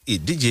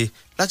ìdíje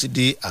láti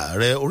di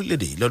ààrẹ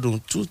orílẹ̀-èdè yìí lọ́dún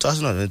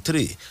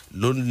 2023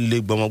 ló ń lé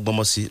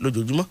gbọmọgbọmọ sí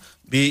lójoojúmọ́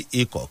bí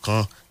ikọ̀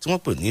kan tí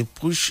wọ́n pè ní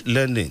push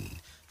lending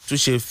tún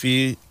ṣe fi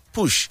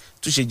push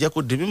tún ṣe jẹ́ kó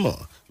di mímọ̀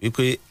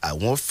wípé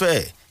àwọn fẹ́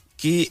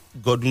kí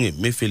Godwin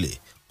Emefiele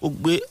kó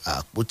gbé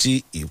àpótí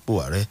ipò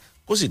ààrẹ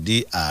kó sì di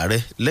ààrẹ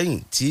lẹ́yìn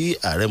tí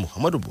ààrẹ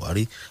Muhammadu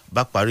Buhari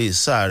bá parí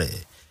sáà rẹ̀.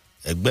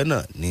 Ẹgbẹ́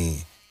náà ní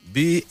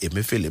bí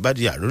Emefiele bá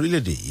di ààrẹ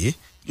orílẹ̀-èdè yìí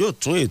yóò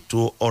tún ètò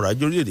ọrọ̀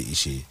ajé orílẹ̀-èdè yìí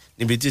ṣe,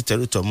 níbi tí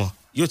tẹrútọmọ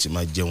yóò ti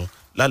máa jẹun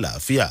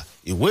lálàáfíà.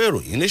 Ìwé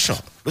ìròyìn Nation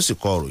ló sì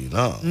kọ ìròyìn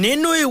náà.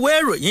 Nínú ìwé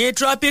ìròyìn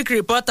Tropic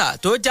Reporter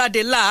tó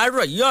jáde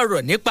láàárọ̀ yìí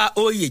ọ̀rọ̀ nípa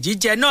oyè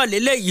jíjẹ náà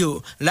lélẹ́yìí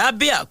o,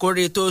 lábẹ́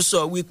àkórí tó sọ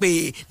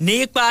wípé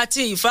nípa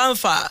tí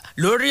ìfáǹfà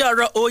lórí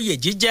ọ̀rọ̀ oyè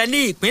jíjẹ ní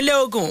ìpínlẹ̀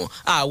Ògùn,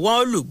 àwọn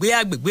olùgbé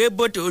agbègbè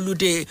Bódè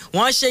Olúdé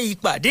wọ́n ṣe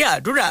ìpàdé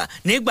àdúrà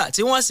nígbà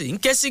tí wọ́n sì ń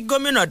ké sí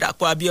gómìnà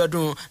Dàpọ̀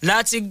Abíọ́dún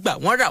láti gbà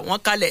wọ́n rà wọ́n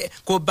kalẹ̀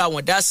kó bá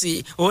wọn dá sí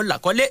i. Òun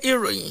làkọ́lé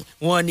ìròyìn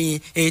wọn ni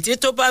èyí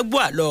tó bá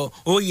gbọ́ àlọ́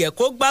ó yẹ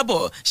kó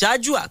gbàbọ̀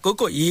ṣáájú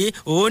àkókò yìí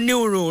òun ní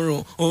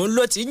urùnrùn òun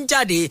ló ti ń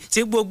jáde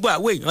tí gbogbo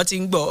àwọn èèyàn ti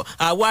ń gbọ́.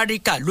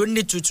 Àwáríkà ló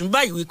ní tuntun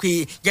báyìí wípé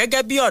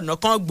gẹ́gẹ́ bí ọ̀nà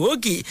kan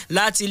gbòógì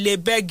láti lè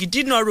bẹ́gi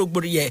dínà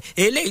rògbòdìyẹ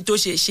eléyìí tó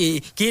ṣe ṣe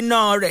kí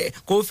náà rẹ̀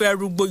kó fẹ́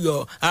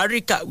rúgbóyọ̀.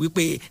 Àríkà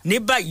wípé ní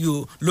báyìí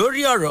o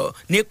lórí ọ̀rọ̀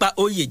nípa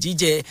oyè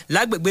jíjẹ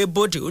lágbègbè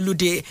Bódè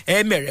Olúdé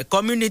Ẹ̀mẹ̀rẹ̀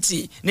community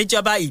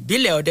níjọba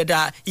ìbílẹ̀ Ọ̀dẹ̀dà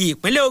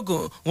ìpínlẹ̀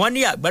Ògùn, wọ́n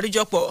ní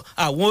àgbáríjọpọ̀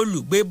àwọn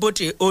olùgbé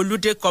Bódè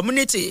Olúdé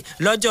community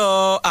lọ́jọ́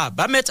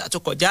àbámẹ́ta tó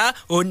kọjá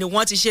òun ni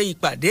wọ́n ti ṣe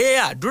ìpàdé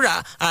àdúrà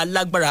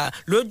alágbára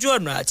lójú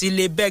ọ̀nà àti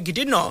ilé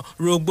bẹ́gidínà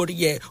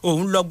rògbòdìyẹ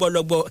òun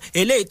lọ́gbọ́lọ́gbọ́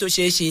eléyìí tó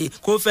ṣeé ṣe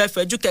kó fẹ́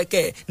fẹjú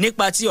kẹ̀kẹ́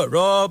nípa ti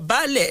ọ̀rọ̀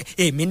baálẹ̀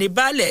èmi ni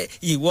baálẹ̀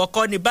ìwọ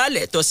kọ́ ni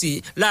baálẹ̀ tọ́ sí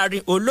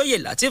láàrin olóyè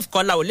Lateef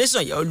Kọ́lá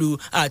Olésànyàolú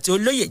àti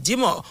olóyè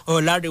Jimoh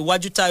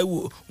Ọlárẹ̀wájú Táíwò.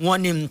 Wọ́n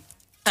ní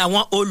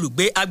àwọn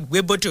olùgbé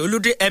agbègbè Bódè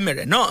Olúdé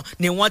Ẹ̀mẹ̀rẹ̀ náà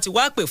ni wọ́n ti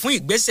wá pè fún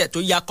ìgbésẹ̀ tó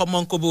ya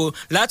kọ́mọ́nkóbo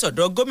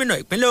látọ̀dọ̀ gómìnà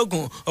ìpínlẹ̀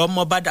Ògùn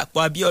ọmọọba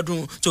Dàpọ̀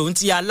Abíọ́dún tòun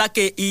ti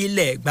Aláké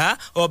ilẹ̀ Ẹ̀gbá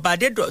ọba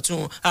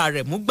Adédọ̀tun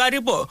Àrẹ̀mú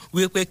Gbádébọ̀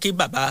wípé kí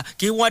bàbá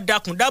kí wọ́n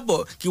dákun dábọ̀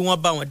kí wọ́n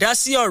bá wọn dá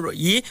sí ọ̀rọ̀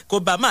yìí kó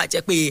bá máa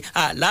jẹ́ pé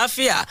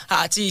àlàáfíà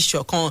àti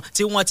ìṣọ̀kan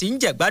tí wọ́n ti ń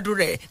jẹ̀gbádùn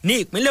rẹ̀ ní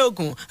ìpínlẹ̀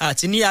Ògùn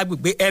àti ní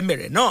agbègbè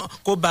Ẹ̀mẹ̀rẹ̀ náà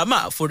kó bá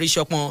máa forí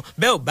ṣọpọn.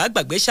 Bẹ́ẹ̀ ò bá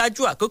gbàgbé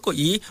ṣáájú àkókò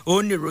yìí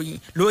òun ni ìròyìn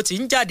ló ti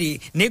ń jáde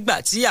nígbà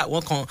tí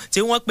àwọn kan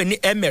tí wọ́n pè ní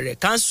Ẹ̀mẹ̀rẹ̀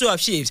Council of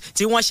Chiefs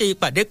tí wọ́n ṣe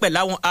ìpàdé pẹ̀lú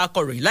àwọn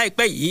akọ̀ròyìn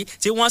láìpẹ́ yìí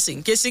tí wọ́n sì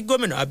ń ké sí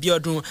gómìnà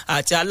Abíọ́dún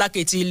àti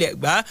Aláké ti ilẹ̀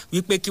Ẹ̀gbá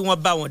wípé kí wọ́n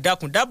bá wọn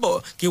dákun dábọ̀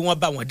kí wọ́n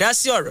bá wọn dá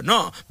sí ọ̀rọ̀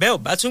náà. Bẹ́ẹ̀ ò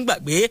bá tún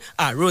gbàgbé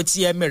àrò ti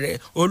Ẹ̀mẹ̀rẹ̀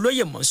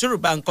olóyè Mọ̀nsúrù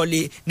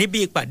Bánkọ́lé níbi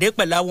ìpàdé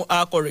pẹ̀lú àwọn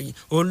akọ̀ròyìn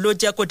òun ló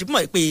jẹ́ kó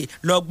dimọ̀ pé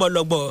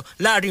lọ́gbọ́lọ́gbọ́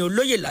láàrin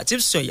olóyè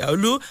Lateef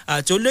Sànyàolú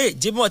àti olóyè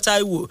Jimoh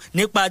Táíwò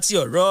nípa ti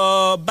ọ̀rọ̀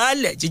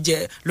baálẹ̀ jíjẹ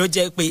ló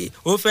jẹ́ pé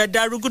ó fẹ́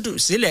dárúgùdù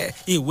sílẹ̀.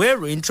 Ìwé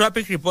ìròyìn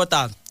Tropic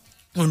Reporter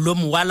ló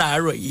mú wá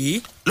láàárọ̀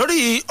yìí. Lórí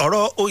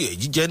ọ̀rọ̀ oyè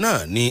jíjẹ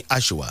náà ni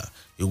aṣèwà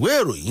ìwé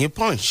ìròyìn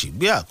Punch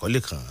gbé àkọlé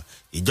kan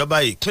ìjọba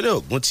ìpínlẹ̀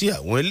Ògùn tí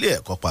àwọn ilé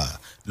ẹ̀kọ́ pa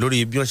lórí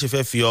bí wọ́n ṣe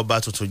fẹ́ fi ọba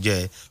tuntun jẹ.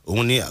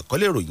 Òun ni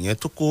àkọlé ìròyìn yẹn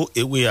tó kó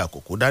ewé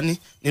àkókò dání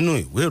nínú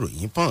ìwé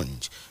ìròyìn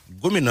Punch.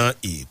 Gómìnà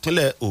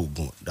ìpínlẹ̀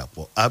Ògùn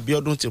Dàpọ̀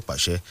Abíọ́dún ti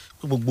pàṣẹ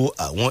pé gbogbo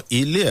àwọn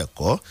ilé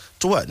ẹ̀kọ́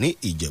tó wà ní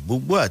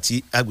Ìjẹ̀bú-Igbó àti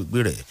agbègbè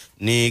rẹ̀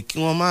ni kí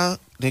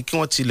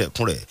wọ́n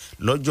tilẹ̀kùn rẹ̀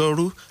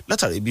lọ́jọ́rú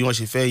látàrí bí wọ́n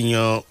ṣe fẹ́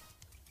yan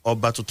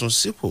ọba tuntun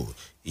sípò,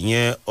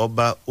 ìyẹn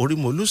ọba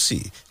Orímolúsì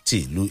ti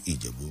ìlú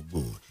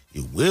Ìjẹ̀bú-Igbó.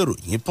 ìwé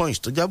ìròyìn Punch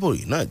tó jábọ̀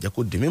yìí náà jẹ́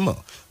kó di mímọ̀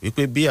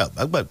wípé bí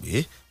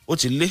àbágbàgbé ó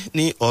ti lé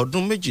ní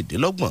ọdún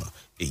 28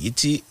 èyí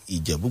tí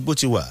ìjẹ̀búgbó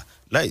ti wà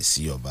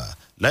láìsí ọba.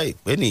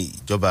 Láìpẹ́ ní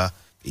ìjọba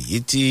èyí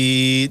tí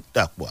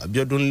Dàpọ̀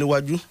Abíọ́dún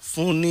léwájú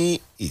fún ní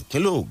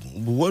ìpínlẹ̀ Ògùn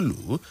buwọ́lù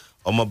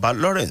ọmọọba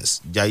Lawrence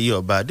Jayé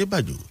Ọba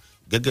Adébàjò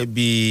gẹ́gẹ́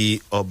bí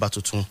ọba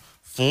tuntun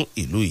fún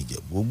ìlú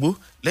Ìjẹ̀bú-Igbó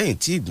lẹ́yìn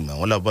tí ìgbìmọ̀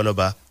àwọn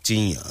lọ́balọ́ba ti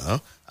yàn án.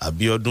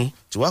 Abíọ́dún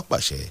ti wá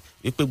pàṣẹ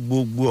wípé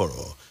gbogbo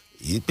ọ̀rọ̀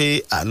yìí pé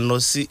à ń lọ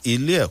sí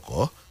ilé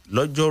ẹ̀kọ́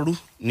lọ́jọ́rú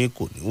ni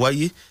kò ní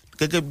wáyé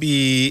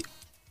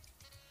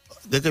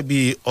gẹ́gẹ́ bí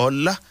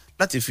ọlá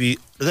láti fi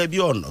gẹ́gẹ́ bí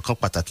ọ̀nà kan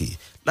pàtàkì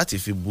láti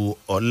fi bu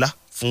ọlá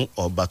fún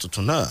ọba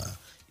tuntun náà.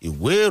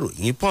 Ìwé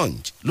ìròyìn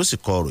Punch ló sì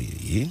kọ ìròyìn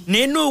yìí.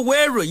 Nínú ìwé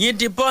ìròyìn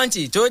The Punch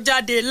tó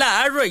jáde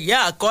láàárọ̀ yìí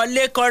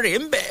àkọlé kọrè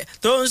ń bẹ̀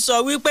tó ń sọ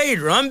wípé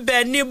ìran ń bẹ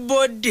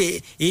níbodè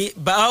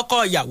ìbá ọkọ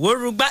ìyàwó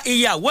rúgbá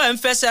ìyàwó ẹ̀ ń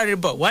fẹsẹ̀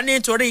rìn bọ̀ wọ́n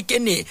nítorí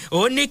kíni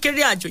òun ní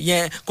kiri àjò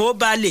yẹn kó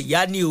bá lè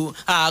yá ni o.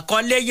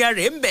 Àkọlé yẹn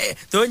rè ń bẹ̀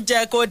tó ń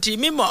jẹ́ kó di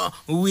mímọ̀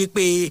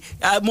wípé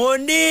mo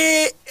ní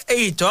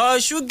ìtọ̀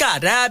ṣúgà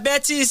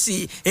dábẹ́tìsì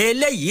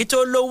eléyìí tó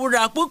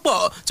lówúra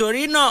púpọ̀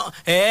torí náà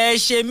ẹ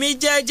ṣe mí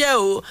jẹ́jẹ́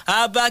o.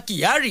 Abba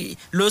Kyari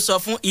ló sọ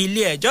fún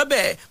ilé ẹjọ́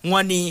bẹ́ẹ̀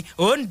wọ́n ní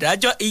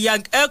òǹdájọ́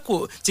Iyang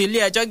Eko ti ilé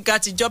ẹjọ́ gíga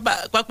tìjọba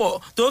àpapọ̀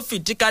tó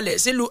fìdí kalẹ̀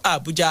sílùú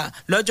Àbújá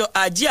lọ́jọ́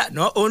Ajé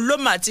àná òun ló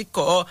mà ti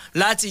kọ̀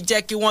láti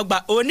jẹ́ kí wọ́n gba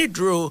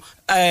onídùúró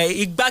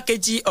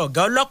igbákejì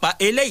ọ̀gá ọlọ́pàá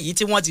eléyìí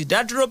tí wọ́n ti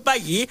dá dúró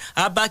báyìí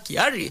Abba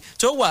Kyari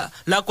tó wà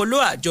lákòlò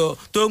àjọ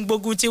tó ń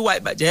gbógun ti ìwà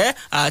ìbàjẹ́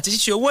àti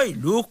ṣíṣe owó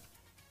ìlú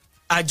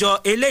àjọ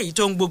eléyìí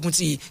tó ń gbógun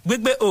ti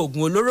gbígbé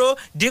oògùn olóró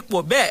dípò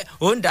bẹ́ẹ̀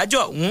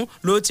òǹdájọ́ ọ̀hún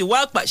ló ti wá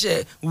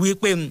pàṣẹ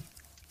wípé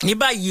ní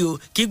báyìí o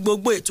kí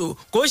gbogbo ètò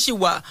kó sì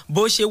wà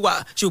bó ṣe wà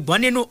ṣùgbọ́n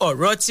nínú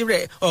ọ̀rọ̀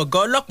tirẹ̀ ọ̀gá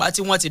ọlọ́pàá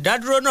tí wọ́n ti dá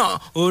dúró náà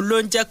òun ló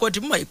ń jẹ́ kó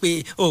dimọ̀ pé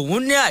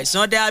òun ní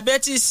àìsàn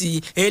diabẹ́tìsì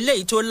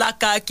eléyìí tó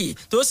lákàkì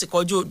tó sì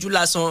kọjú ojú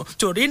lásán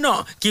torí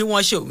náà kí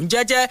wọ́n ṣe òun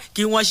jẹ́jẹ́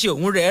kí wọ́n ṣe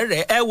òun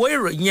rẹ̀ẹ́rẹ́ ẹ wo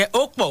ìròyìn yẹn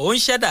ó pọ̀ ó ń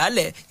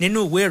ṣẹ̀dálẹ̀ nínú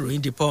ìwé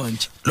ìròyìn The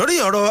Punch. Lórí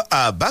ọ̀rọ̀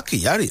Abba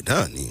Kyari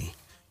náà ni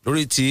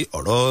lórí ti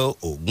ọ̀rọ̀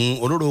oògùn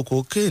olóró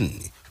cocaine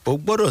ó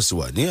gbọ́dọ̀ sì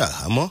wà ní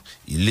àhámọ́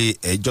ilé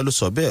ẹjọ́ ló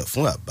sọ bẹ́ẹ̀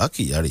fún Abba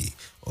Kyari.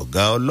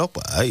 Ọ̀gá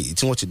ọlọ́pàá èyí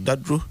tí wọ́n ti dá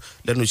dúró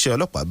lẹ́nu iṣẹ́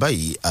ọlọ́pàá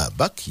báyìí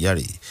Abba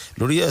Kyari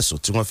lórí ẹ̀sùn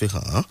tí wọ́n fi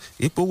hàn án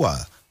ipò wà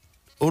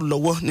ó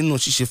lọ́wọ́ nínú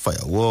ṣíṣe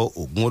fàyàwọ́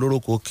oògùn olóró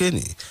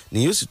kokéènì ni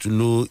yóò sì tún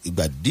lo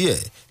ìgbà díẹ̀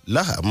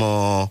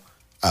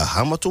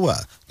àhámọ́ tó wà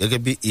gẹ́gẹ́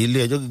bí ilé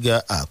ẹjọ́ gíga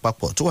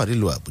àpapọ̀ tó wà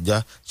nílùú Àbújá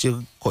ṣe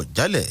kọ̀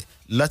jálẹ̀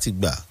láti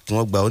gbà kí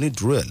wọ́n gba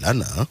onídùúró ẹ̀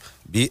lánàá.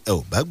 Bí ẹ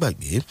ò bá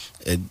gbàgbé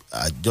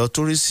àjọ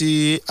tó rí sí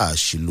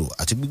àṣìlò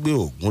àti gbígbé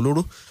oògùn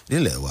olóró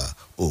nílẹ̀ wa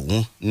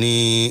òun ní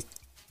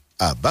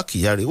Abba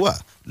Kyari wà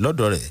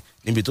lọ́dọ̀ rẹ̀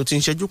níbi tó ti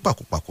ń ṣẹ́jú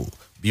pàkópàkó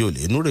bí olè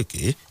inú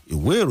rèké.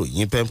 Ìwé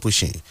ìròyìn pen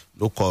pushing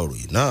ló kọ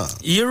ìròyìn náà.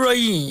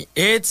 Ìròyìn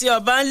etí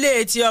ọba ń lé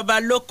etí ọba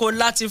lóko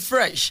láti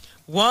Fresh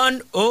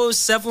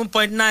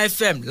 107.9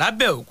 FM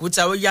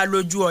lábẹ́òkúta ó yá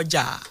lójú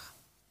ọjà.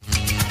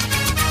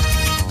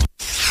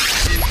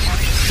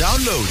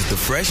 Download the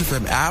Fresh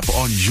FM app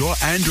on your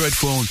Android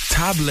phone,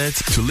 tablet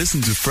to listen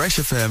to Fresh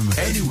FM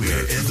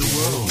anywhere in the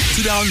world.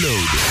 To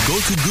download, go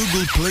to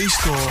Google Play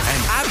Store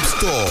and App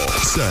Store.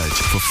 Search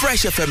for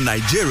Fresh FM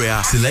Nigeria,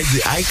 select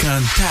the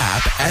icon,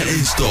 tap, and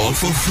install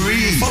for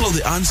free. Follow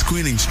the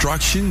on-screen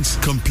instructions,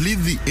 complete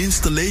the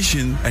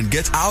installation, and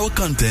get our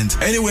content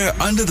anywhere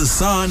under the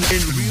sun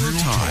in real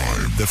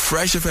time. The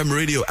Fresh FM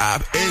radio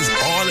app is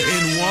all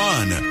in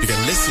one. You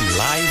can listen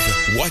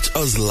live, watch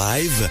us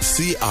live,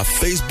 see our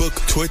Facebook,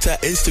 Twitter,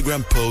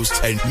 Instagram posts,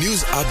 and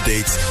news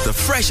updates. The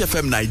Fresh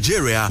FM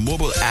Nigeria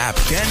mobile app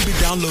can be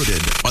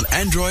downloaded on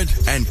Android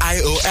and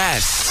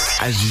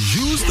iOS. As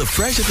you use the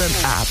Fresh FM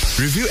app,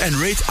 review and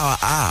rate our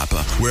app.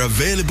 We're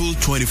available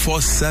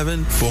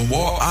 24/7 for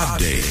more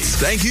updates.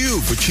 Thank you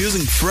for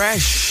choosing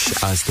Fresh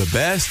as the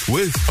best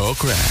with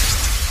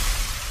Oakrest.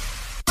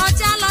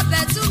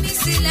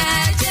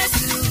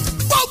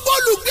 Gbogbo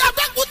olùgbé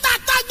Abẹ́òkúta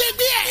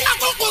àtàgbègbè ẹ̀.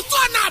 Àkókò tó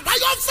ọ̀nà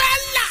àbáyọ fẹ́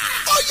là.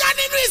 Ó yá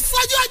nínú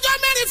ìsọjí ọjọ́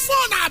mẹ́rin fún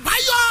ọ̀nà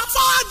àbáyọ.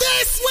 4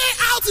 days way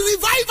out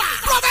revival.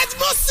 Prophet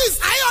Moses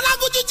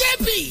Ayọ̀lágójú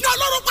JP. Ní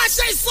Ọlọ́run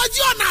pàṣẹ ìsọjí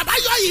ọ̀nà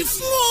àbáyọ yìí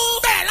fún o.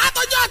 Bẹ̀rẹ̀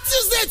látọjọ́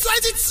Tuesday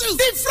 22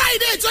 ní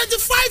Friday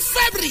 25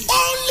 February.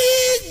 Only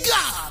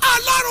God.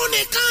 Ọlọ́run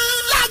nìkan.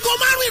 Láago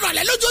 5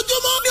 ìrọ̀lẹ́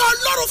lójoojúmọ́. Ní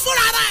Ọlọ́run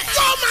fúnra rẹ̀.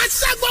 Yóò máa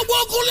ṣẹ́ gbogbo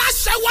ogun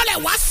láṣẹ wọlé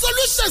wá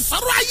solution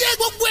sọ̀rọ̀ ayé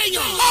gbogbo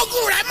èèyàn.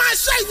 Ogun rẹ̀ máa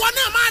ṣẹ́ ìwọ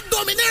náà máa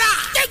dominira.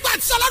 Nígbà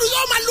tí Ọlọ́run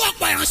yóò máa lo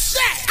ọ̀pọ̀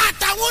ìránṣẹ́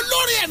àtàwọn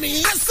olórin ẹ̀mí.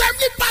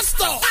 Assembly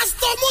pastor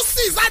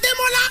Moses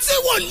Adémọ́lá tí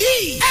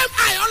wòlíì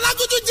M.I.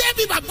 Ọlágójú JP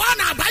bàbá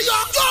ọ̀nà àbáyọ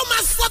yóò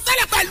máa sọ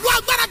tẹ́lẹ̀ pẹ̀lú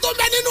agbára tó ń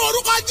bẹ nínú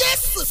orúkọ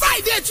Jésù.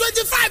 Friday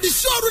 25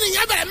 ìṣòro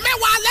nìyẹn bẹ̀rẹ̀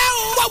 10 alẹ́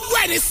o. Gbogbo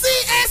ẹ̀ ní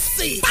CAC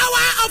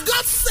Power of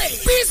God Say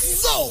Peace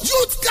Zone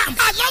Youth Camp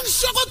along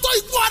Sokoto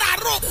Ìgbọ́ra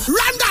Road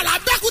Randall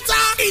Abẹ́òkúta.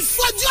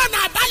 Ìsọjí ọ̀nà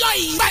àbáyọ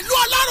yìí pẹ̀lú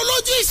Ọlọ́run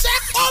lójú iṣẹ́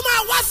ó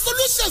máa wá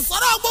solution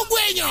sọ̀rọ̀ gbogbo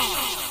èèyàn.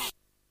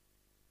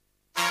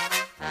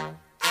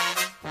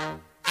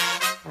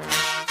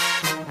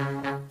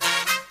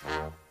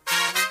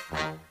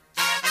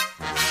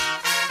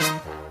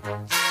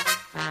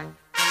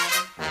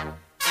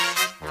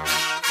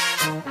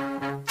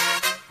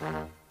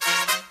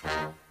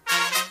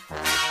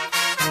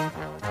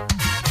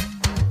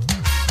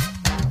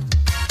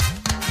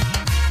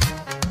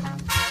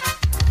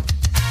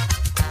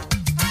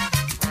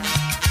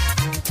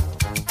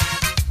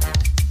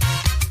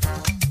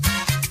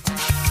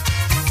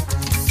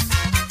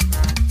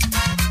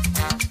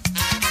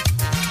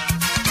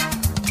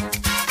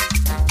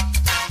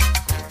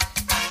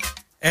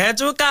 ẹ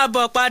tún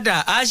káàbọ̀ padà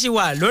a ṣì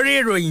wà lórí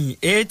ìròyìn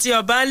etí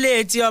ọba ńlé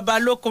etí ọba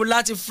lóko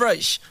láti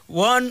Fresh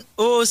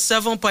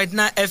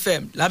 107.9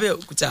 FM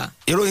lábẹ́òkúta.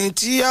 ìròyìn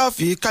tí a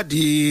fi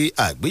káàdì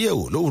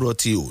àgbéyẹ̀wò lówùrọ̀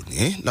ti òní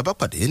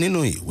labápàdé nínú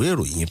ìwé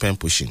ìròyìn pen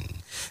pushing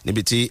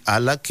níbi tí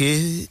aláké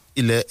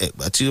ilẹ̀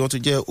Ẹ̀gbá tí wọ́n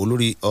tún jẹ́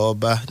olórí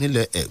ọba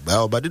nílẹ̀ Ẹ̀gbá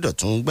ọba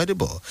Dídọ̀tún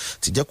Gbádébọ̀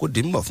ti jẹ́ kó di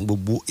mímọ̀ fún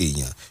gbogbo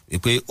èèyàn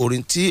wípé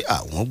orin tí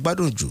àwọn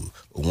gbádùn jù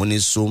òun ni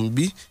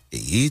Sombi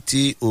èyí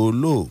tí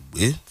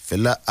olóògbé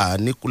Fẹlá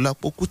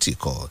Aníkúlápó Kútì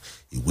kọ.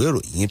 ìwé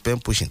ìròyìn pen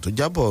pushing tó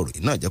jábọ̀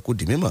ìròyìn náà jẹ́ kó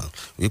di mímọ̀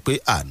wípé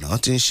àná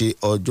tí ń ṣe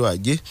ọjọ́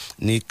ajé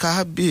ní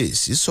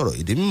kábíyèsí sọ̀rọ̀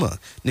ìdí mímọ̀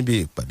níbi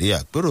ìpàdé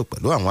àpérò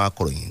pẹ̀lú àwọn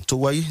akọ̀ròyìn tó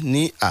wáyé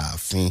ní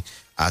ààfin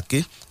Aké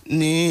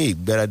ní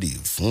ìgbáradì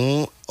fún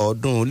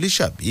ọdún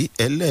Lísàbí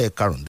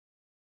ẹlẹ́ẹ̀karùn-ún.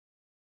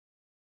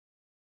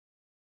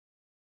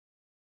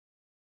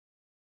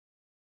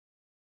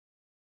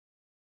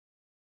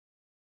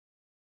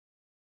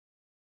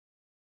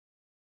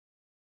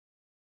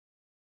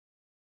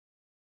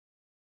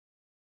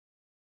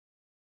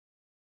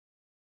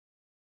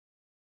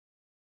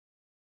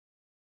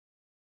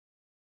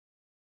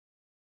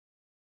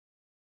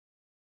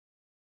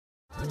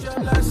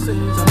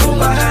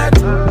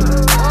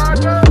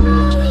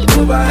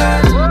 Move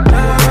ahead.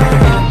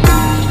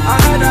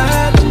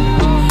 Ahead.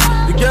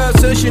 The girl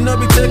says she no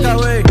be take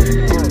away.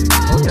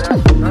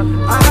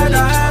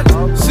 Ahead.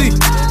 See,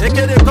 AK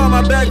they call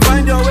my bag,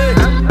 find your way.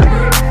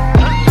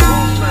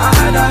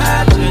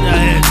 Ahead.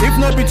 If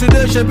not be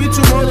today, she'll be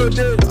tomorrow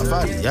day.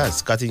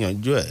 Yes,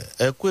 katiyanju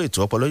ẹ kú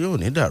ètò ọpọlọ yóò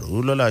ní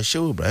dàrú lọ́lá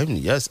Shehu Ibrahim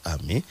Niyas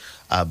àmì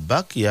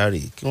Abba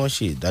Kyari kí wọ́n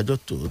ṣe ìdájọ́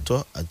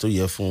tòótọ́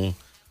àtòyẹ fún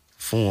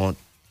wọn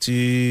tí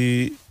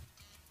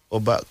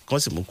ọba kan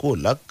sì mú kó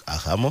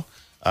àhámọ́.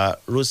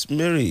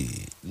 Rosemary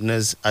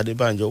Nes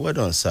Adébánjọ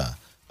wẹ́dọ̀n sà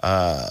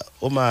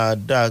ó máa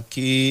dáa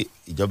kí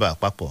ìjọba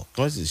àpapọ̀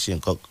kí wọ́n sì ṣe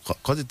nǹkan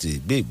kan tètè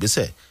gbé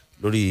ìgbésẹ̀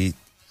lórí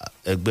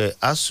ẹgbẹ́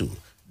ASUU.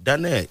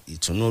 Daniel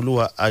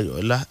Ìtùnúolúwa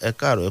Ayọ̀ọ́lá ẹ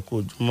káàárọ̀ ẹ kú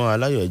ojúmọ́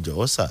aláyọ̀ ẹ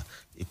jọ̀wọ́ sà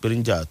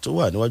ìpèníjà tó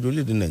wà níwájú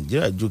orílẹ̀-èdè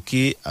Nàìjíríà ju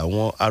kí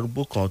àwọn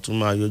arúgbó kan tún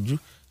máa yọjú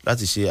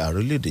láti ṣe ààrẹ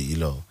orílẹ̀-èdè yìí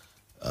lọ.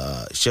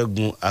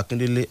 Ṣẹ́gun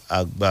Akíndélé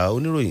àgbà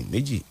oníròyìn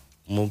méjì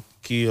mo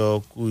kí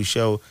ọ kú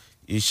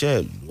iṣẹ́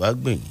ìlú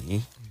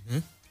àgbẹ̀yìn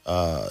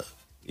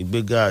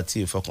ìgbéga àti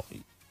ìfọkàn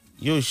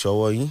yóò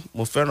ṣọwọ́ yín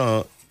mo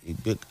fẹ́ràn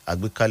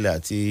àgbékalẹ̀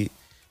àti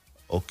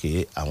òkè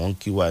àwọn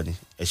kí wa ni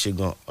ẹ ṣé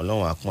gan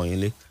Ọlọ́run àpọ́n yín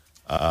lé.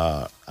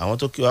 Àwọn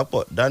tó kí wa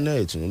pọ̀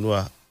Daniel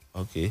Ìtùnúolúwa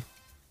okay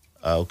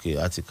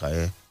àti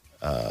kàyẹn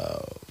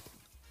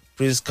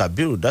Prince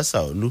Kabiru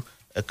Dasaolu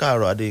ẹ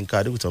káàárọ̀ Adéyínká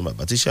Adébùtàn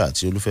Bàbá Tíṣà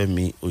àti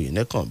Olúfẹ́mi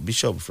Oyènẹ́kàn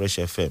Bishop Fresh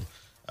FM.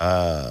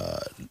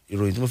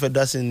 Ìròyìn tí mo fẹ́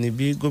dá sí ni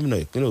bí gómìnà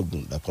ìpínlẹ̀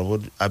Ògùn Dàpọ̀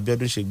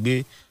Abíọ́dún ṣe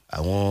gbé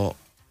àwọn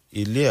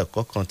ilé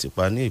ẹ̀kọ́ kan ti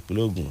pa ní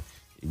ìpínlẹ̀ Ògùn.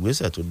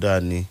 ìgbésẹ̀ tó dáa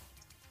ni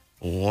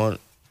wọ́n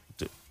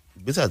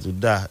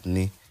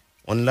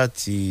ní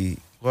láti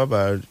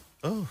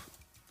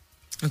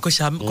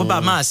kó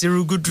bá máa sí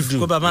rúgúdù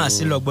kó bá máa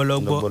sí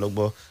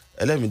lọ́gbọ́lọ́gbọ́.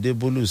 Ẹlẹ́mìdé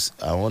Bolus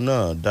àwọn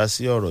náà dá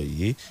sí ọ̀rọ̀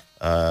yìí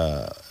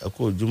ẹ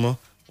kú ojúmọ́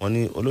wọn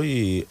ní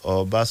olóyè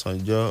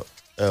Ọbásanjọ́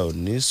ẹ ò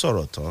ní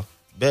sọ̀rọ̀ tán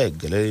bẹ́ẹ̀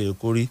gẹ́lẹ́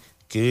kó rí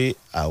kí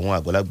àwọn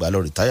àgbàlagbà lọ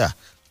rìtáyà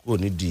kò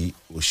ní di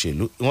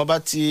òṣèlú ìwọ̀n bá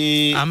tí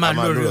a máa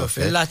lórí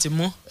ọ̀fẹ́ láti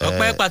mú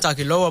ọpẹ́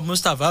pàtàkì lọ́wọ́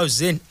Mustapha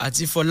Hussein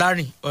àti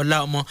Fọlárìn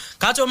Ọláọmọ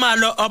ká tó máa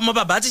lọ ọmọ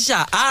Bàbá Tíṣà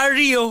á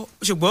rí o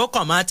ṣùgbọ́n ó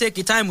kàn máa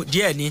take time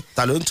díẹ̀ ni.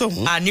 ta ló ń tọ̀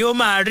mú. àní ó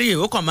máa rí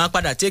ó kàn máa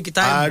padà take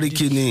time. á rí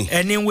kí ni.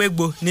 ẹni ń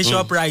wégbó ní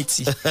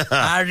Shoprite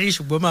á rí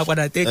ṣùgbọ́n máa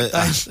padà take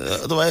time.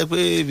 tó bá yẹ pé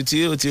ibi tí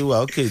ó ti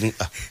wà ókè ni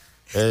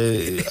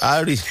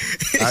ari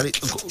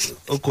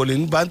kò lè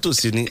ní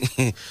bántòsí ni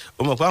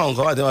o mọ̀ pé àwọn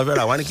nǹkan wà tí wọ́n fẹ́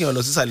ra wá ní kí wọ́n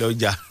lọ sísàlẹ̀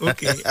ọjà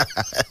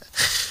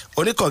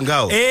oníkànga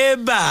o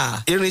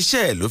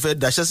irinṣẹ́ ló fẹ́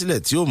daṣẹ́ sílẹ̀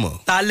tí ó mọ̀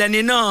ta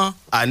lẹni náà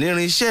àní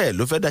irinṣẹ́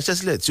ló fẹ́ daṣẹ́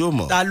sílẹ̀ tí ó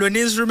mọ̀ ta ló ní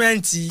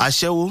instrumenti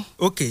aṣẹ́wó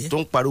tó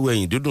ń pariwo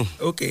ẹ̀yìn dúdùn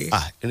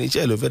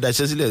irinṣẹ́ ló fẹ́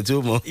daṣẹ́ sílẹ̀ tí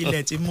ó mọ̀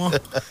ilẹ̀ ti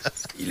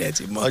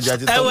mọ́ ọjà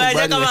ti tọ́ ẹ̀wọ̀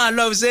ẹ̀jẹ̀ ká máa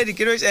lọ ṣéèdì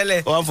kí ló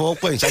ṣẹlẹ̀ wọ́n fọwọ́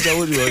pẹ̀yìn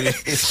ṣáṣẹ́wó rí wọlé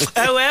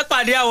ẹ̀wọ̀ ẹ̀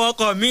pàdé àwọn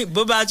ọkọ̀ mi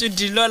bó bá tún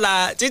di lọ́la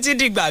títí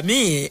dìgbà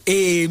míì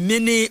èmi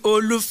ní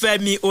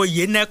Olúfẹ́mi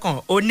Oyènẹ́kàn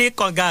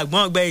oníkànga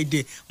àgbọ̀n ọgbẹ́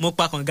èdè mo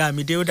pa kànga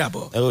mi dé ó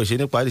dàbọ̀. ẹ ò ṣe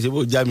ní parí ṣe bó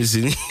já mi sí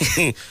ni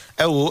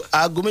ẹ wo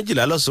aago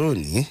 12 lọ́sàn-án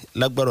òní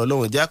lágbára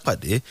Ọlọ́run jẹ́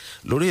àpàdé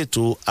lórí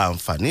ètò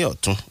àǹfààní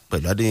ọ̀tún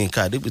pẹ̀lú Adéyínká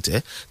Adégbìtẹ́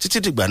títí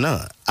dìgbà náà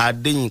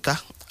Adéyínká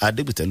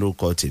Adégbìtẹ́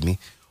lórúkọ tèmi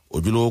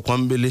ojúlówó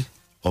pọ́nbélé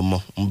ọmọ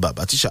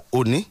Bàbá Tíṣà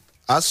òní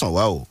á sàn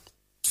wá o.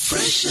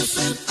 Fresh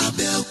FM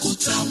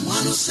Abẹ́òkúta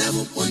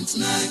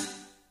 107.9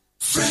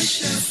 Fresh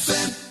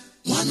FM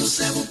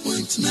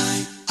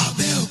 107.9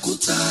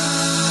 Abẹ́òkúta.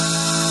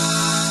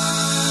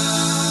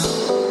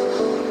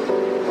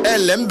 ẹ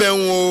ǹlẹ́ ń bẹ̀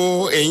ń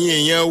wo ẹ̀yin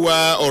èèyàn wa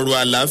ọ̀rọ̀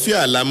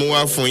àlàáfíà la mú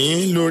wá fún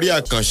yín lórí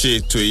àkànṣe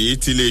ètò yìí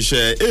tí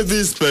iléeṣẹ́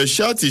Avis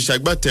Speciality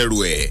ṣagbátẹrù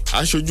ẹ̀.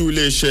 Aṣojú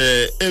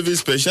iléeṣẹ́ Avis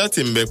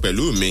Speciality ń bẹ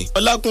pẹ̀lú mi.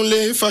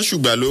 Ọlákúnlé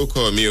Fásùgbà ló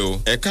kọ mi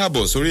o. Ẹ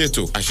káàbọ̀ sórí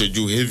ètò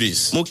aṣojú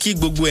Avis. Mo kí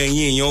gbogbo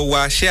ẹ̀yin èèyàn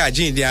wa ṣé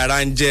àjíǹde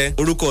ara ń jẹ́.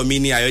 Orúkọ mi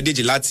ni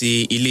Ayọ̀dèjì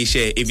láti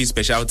iléeṣẹ́ Avis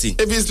Speciality.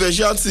 Avis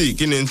Speciality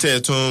kí ni tẹ́ ẹ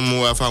tún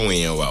mú wá fáwọn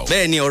èèyàn wa o?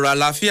 Bẹ́ẹ̀ni ọ̀rọ̀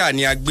àlàáfíà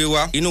ni a gbé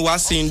wá. Inú wa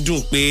sì ń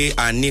dùn pé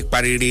à ní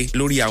ipa rere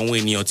lórí àwọn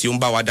ènìyàn tí ó ń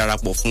bá wa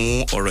darapọ̀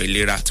fún ọ̀rọ̀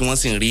ìlera tí wọ́n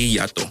sì ń rí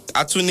ìyàtọ̀.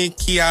 A tún ní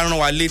kí a rán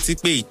wa létí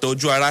pé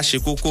ìtọ́jú ara ṣe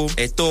kókó.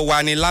 Ẹ̀tọ́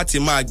wa ni láti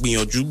máa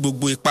gbìyànjú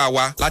gbogbo ipá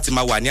wa láti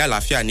máa wà ní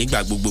àlàáfíà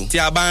nígbà gbogbo. Tí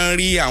a bá ń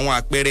rí àwọn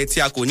àpẹẹrẹ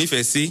tí a kò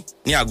nífẹ̀ẹ́ sí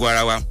ní àgọ́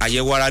ara wa,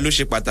 àyẹ̀wò ara ló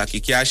ṣe pàtàkì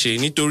kí a ṣe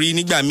nítorí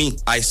nígbà míì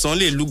àìsàn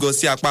lè lúgọ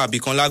sí apá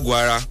àbìkan lágọ̀ọ́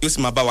ara yóò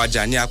sì máa bá wa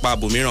jà ní apá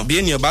àbòmíràn. Bí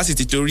ènìyàn bá sì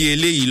ti torí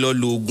eléyìí lọ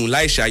lo oògùn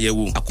láì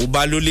ṣàyẹ̀wò,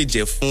 àkóbá ló lè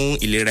jẹ́ fún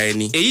ìlera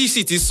ẹni. Èyí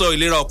sì ti sọ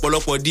ìlera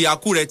ọ̀pọ̀lọpọ̀ di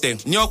akúrẹ̀tẹ̀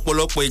ní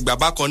ọ̀pọ̀lọpọ̀ ìgbà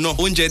bákan náà.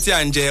 Oúnjẹ tí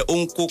à ń jẹ ó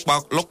ń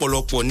kópa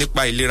lọ́pọ̀lọpọ̀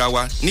nípa ìlera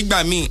wa.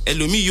 Nígbà míì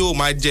ẹlòmíì yóò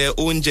máa jẹ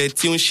oúnjẹ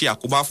tí ó ń ṣe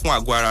àkóbá fún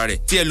àgọ́ ara rẹ̀,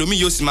 tí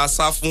ẹlòmíì yóò sì máa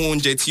sá fún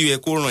oúnjẹ tí ó yẹ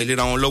kó ràn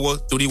ìlera wọn lọ́wọ́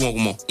torí wọn kò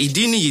mọ̀.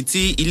 Ìdí nìyí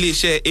tí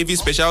iléeṣẹ́ Avis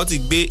Speciality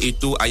gbé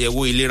ètò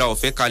àyẹ̀wò ìlera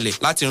ọ̀fẹ́ kalẹ̀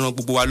láti ran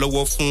gbogbo wa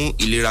lọ́wọ́ fún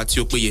ìlera tí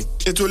ó péye.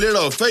 Ètò ìlera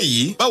ọ̀fẹ́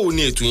yìí báwo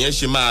ni ètò yẹn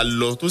ṣe máa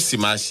lọ tó sì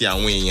máa ṣe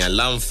àwọn èèyàn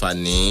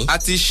láǹfààní? A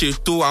ti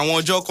ṣètò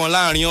àwọn ọjọ́ kan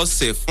láàrin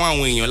ọ̀sẹ̀ fún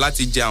àwọn èèyàn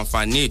láti jẹ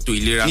àǹfààní ètò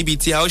ìlera níbi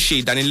tí a ó ṣe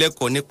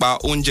ìdánilẹ́kọ̀ọ́ nípa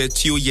oúnjẹ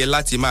tí ó yẹ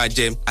láti máa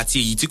jẹ àti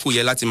èyí tí kò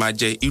yẹ láti máa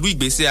jẹ, irú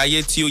ìgbésí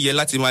ayé tí ó yẹ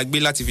láti máa gbé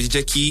láti fi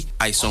jẹ́ kí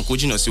àìsàn kó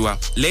jìnnà sí wa.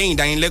 Lẹ́yìn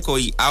ìdánilẹ́kọ̀ọ́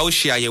yìí a ó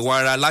ṣe àyẹ̀wò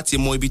ara láti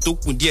mọ ibi tó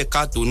kù díẹ̀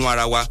káàtó nú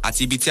ara wa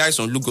àti ibi tí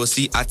àìsàn lúgọ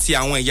sí àti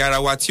àwọn ẹ̀yà ara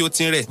wa tí ó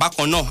ti ń rẹ̀.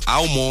 Bákan náà a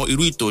ó mọ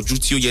irú ìtọ́jú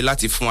tí ó yẹ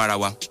láti fún ara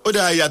wa. Ó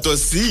dá yàtọ̀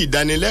sí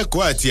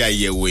ìdánilẹ́kọ̀ọ́ àti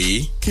àyẹ̀wò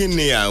yìí, kí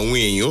ni àwọn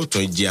èèyàn ó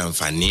tún jẹ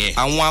àǹfààní ẹ̀?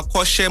 Àwọn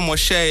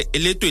akọ́ṣẹ́mọṣẹ́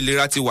elétò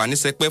ìlera ti wà ní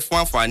sẹpẹ́ fún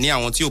àǹfààní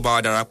àwọn tí ó bá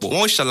wa darapọ̀.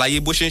 Wọ́n ó ṣàlàyé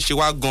bó ṣe ń ṣe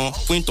wá gan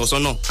fún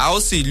ìtọ́sọ́nà. A ó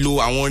sì lo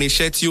àwọn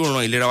irinṣẹ́ tí ó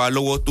ran ìlera wa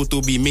lọ́wọ́ tó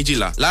tó bíi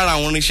 12. Lára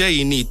àwọn irinṣẹ́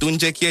yìí ni ìtó ń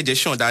jẹ́ kí ẹ̀jẹ̀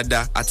ṣàn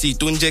dáadáa àti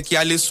ìtó ń jẹ́ kí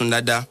a lè sùn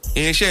dáadáa.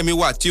 Irinṣẹ́ mi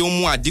wà tí ó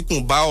mú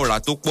àdínkù bá ọ̀rá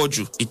tó pọ̀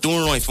jù, ìtó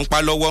ń ran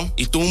ìfúnpá lọ́wọ́,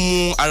 ìtó ń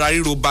mú ara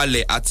ríro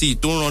balẹ̀ àti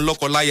ìtó ń ran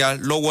lọ́kọláya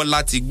lọ́wọ́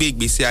láti gbé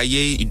ìgbésí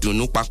ayé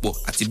ìdùnnú papọ̀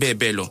àti bẹ́ẹ̀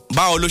bẹ́ẹ̀ lọ.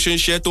 Báwo ló ṣe ń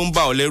ṣe tó ń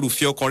bá ọ lẹ́rù,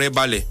 fi ọkàn rẹ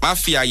balẹ̀. Má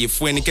fi àyè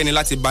fún ẹnikẹ́ni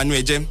láti banú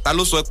ẹ jẹ́. Ta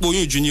ló sọ pé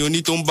oyún ìju ni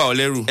oní tó ń bá ọ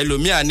lẹ́rù?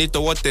 Ẹlòmíà ní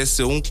tọwọ́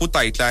tẹsẹ̀ òun kú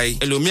tàìtàì,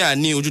 ẹlòmíà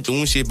ní ojú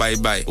tòun ṣe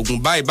bàìbàì, ògùn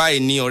báìbáì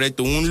ni ọ̀rẹ́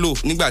tòun ń lò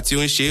nígbà tí ó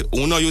ń ṣe,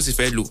 òun náà yóò sì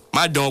fẹ́ lò.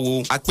 Má dán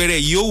wò. Àpẹẹrẹ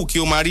yìí ó wù kí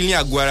o máa rí ní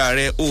àgọ́ ara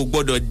rẹ, o ò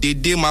gbọ́dọ̀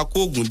dédé máa kó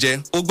ògùn jẹ.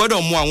 O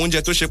gbọ́dọ̀ mú àwọn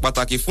oúnjẹ tó ṣe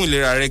pàtàkì fún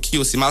ìlera rẹ kí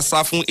o sì máa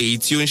sá fún èyí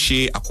tí ó ń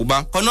ṣe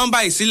àkóbá. Kọ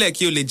nọ́mbà yìí sílẹ̀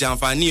kí o lè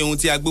jàǹfààní ohun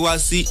tí a gbé wá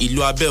sí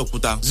ìlú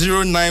Abẹ́òkúta.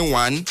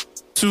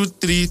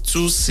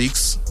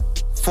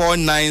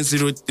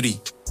 091-2326-4903.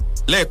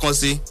 Lẹ́ẹ̀kan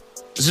sí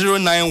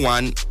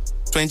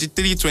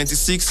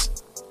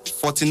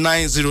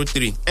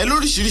 091-2326-4903. Ẹ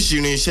lóríṣiríṣi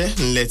irinṣẹ́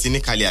ńlẹ̀ ti ní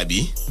kalẹ̀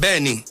àbí?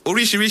 Bẹ́ẹ̀ni,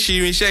 oríṣiríṣi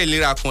irinṣẹ́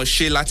ìlera kan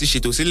ṣe láti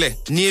ṣètò sílẹ̀.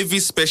 Ní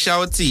Avis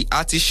Speciality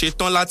a ti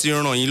ṣetán láti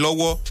ràn yín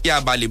lọ́wọ́ kí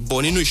a bá lè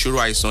bọ́ nínú ìṣòro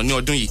àìsàn ní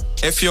ọdún yìí.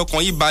 Ẹ fi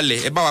ọkàn yín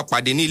balẹ̀, ẹ bá wa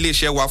pàdé ní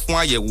iléeṣẹ́ wa fún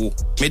àyẹ̀wò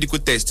medical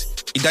test,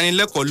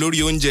 ìdánilẹ́kọ̀ọ́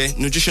lórí oúnjẹ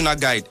nutritional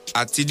guide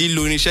àti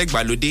lílo irinṣẹ́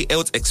ìgbàlódé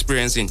health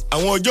experiencing.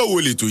 Àwọn ọjọ́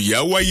wo lètò yìí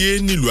á wáyé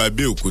nílùú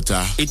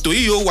Abẹ́òkúta? Ètò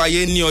yìí yóò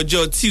wáyé ní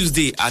ọjọ́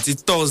Tuesday àti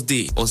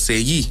Thursday ọ̀sẹ̀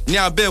yìí. Ní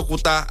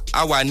Abẹ́òkúta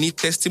a wà ní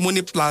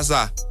Testimony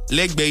Plaza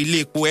lẹ́gbẹ̀ẹ́ ilé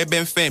epo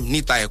Ebenfem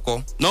níta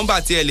ẹ̀kọ́.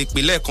 Nọ́mbà tí ẹ lè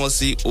pè lẹ́ẹ̀kan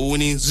sí òun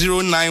ni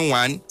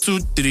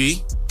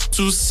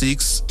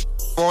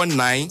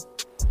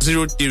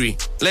 091-2326-4903.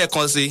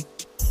 Lẹ́ẹ̀kan sí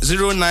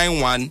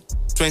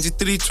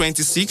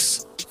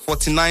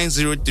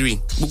 091-2326-4903.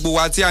 Gbogbo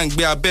wa tí à ń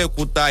gbé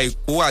Abẹ́òkúta,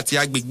 Èkó àti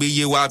agbègbè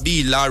Yewa bíi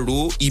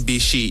Ìlaró,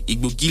 Ìbèṣè,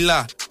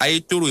 Ìgbògílà,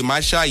 Ayétòrò,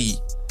 Ìmáṣáyì,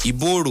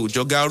 Ìbòrò,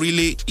 Jọ̀gá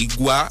Orílẹ̀,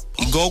 Ìgbà,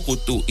 Ìgàn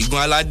Òkòtò,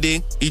 Ìgàn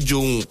Aládé,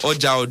 Ìjòhùn,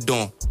 Ọjà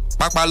Ọ̀dàn,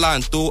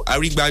 Pápálàntó,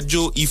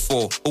 Arígbájó,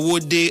 Ifọ̀,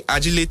 Owódé,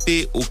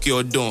 Ajílété, Òkè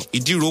Ọ̀dàn,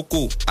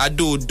 Ìdíròkò,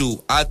 Adó-Odò,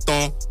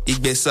 Àtàn,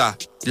 Ìgbẹ̀sà,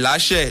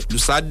 Ìláṣẹ̀,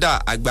 Lùsádà,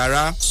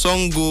 Àgbàrá,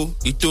 Ṣàngó,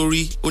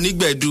 Ìtorí,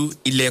 Onígbẹ̀dú,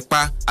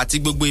 Ìlẹ̀pa àti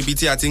gbogbo ibi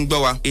tí a ti ń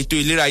gbọ́ wa. Ètò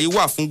ìlera yìí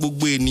wà fún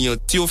gbogbo ènìyàn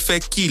tí ó fẹ́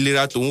kí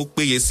ìlera tòun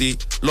péye sí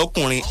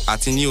lọ́kùnrin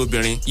àti ní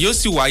obìnrin. Yóò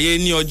sì wáyé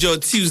ní ọjọ́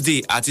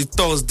Tuesday àti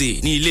Thursday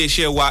ní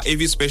iléeṣẹ́ wa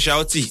Avis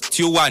Speciality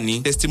tí ó wà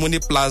ní Testimony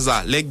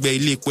Plaza lẹ́gbẹ̀ẹ́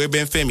ilé epo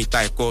Ebenfem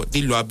ìta ẹ̀kọ́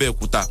nílùú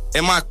Abẹ́òkúta.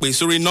 Ẹ máa pè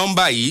sórí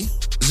nọ́mbà yìí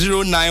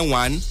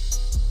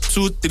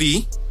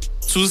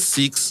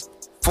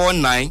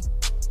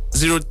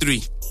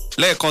 091-2326-4903.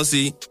 Lẹ́ẹ̀kan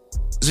sí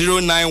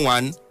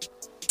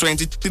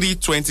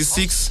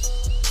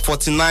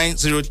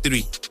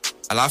 091-2326-4903.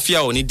 Àlàáfíà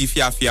ò ní di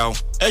fíafíà o.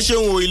 Ẹ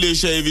ṣeun wo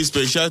iléeṣẹ́ Avis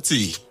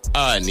Speciality,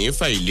 a ní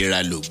fa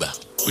ìlera lògbà.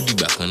 Ó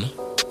dìgbà kan náà.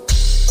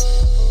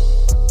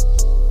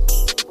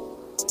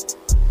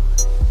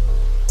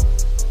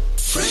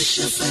 Fresh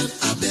FM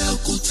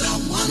Abẹ́òkúta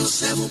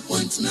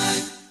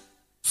 107.9.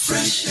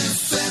 Fresh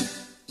FM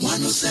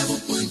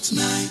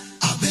 107.9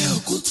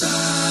 Abẹ́òkúta.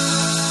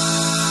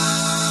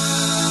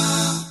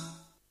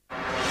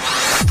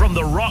 From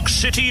from the rock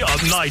city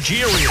of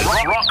Nigeria.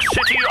 Rock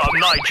city of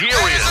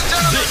Nigeria.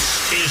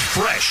 This is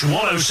Fresh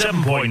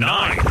 107.9.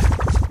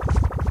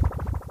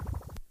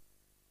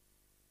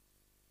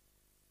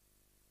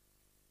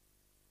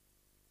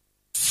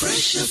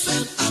 Fresh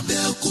FM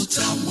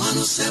Abeokuta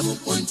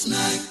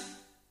 107.9.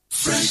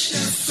 Fresh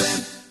FM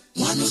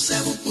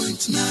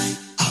 107.9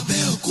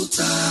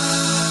 Abeokuta.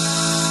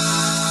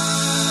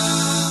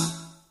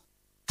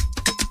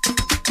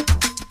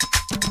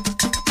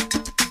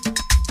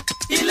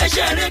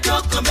 Ilé-iṣẹ́ rédíò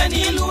kan bẹ́ẹ̀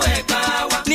nílùú Ẹ̀gbá wa.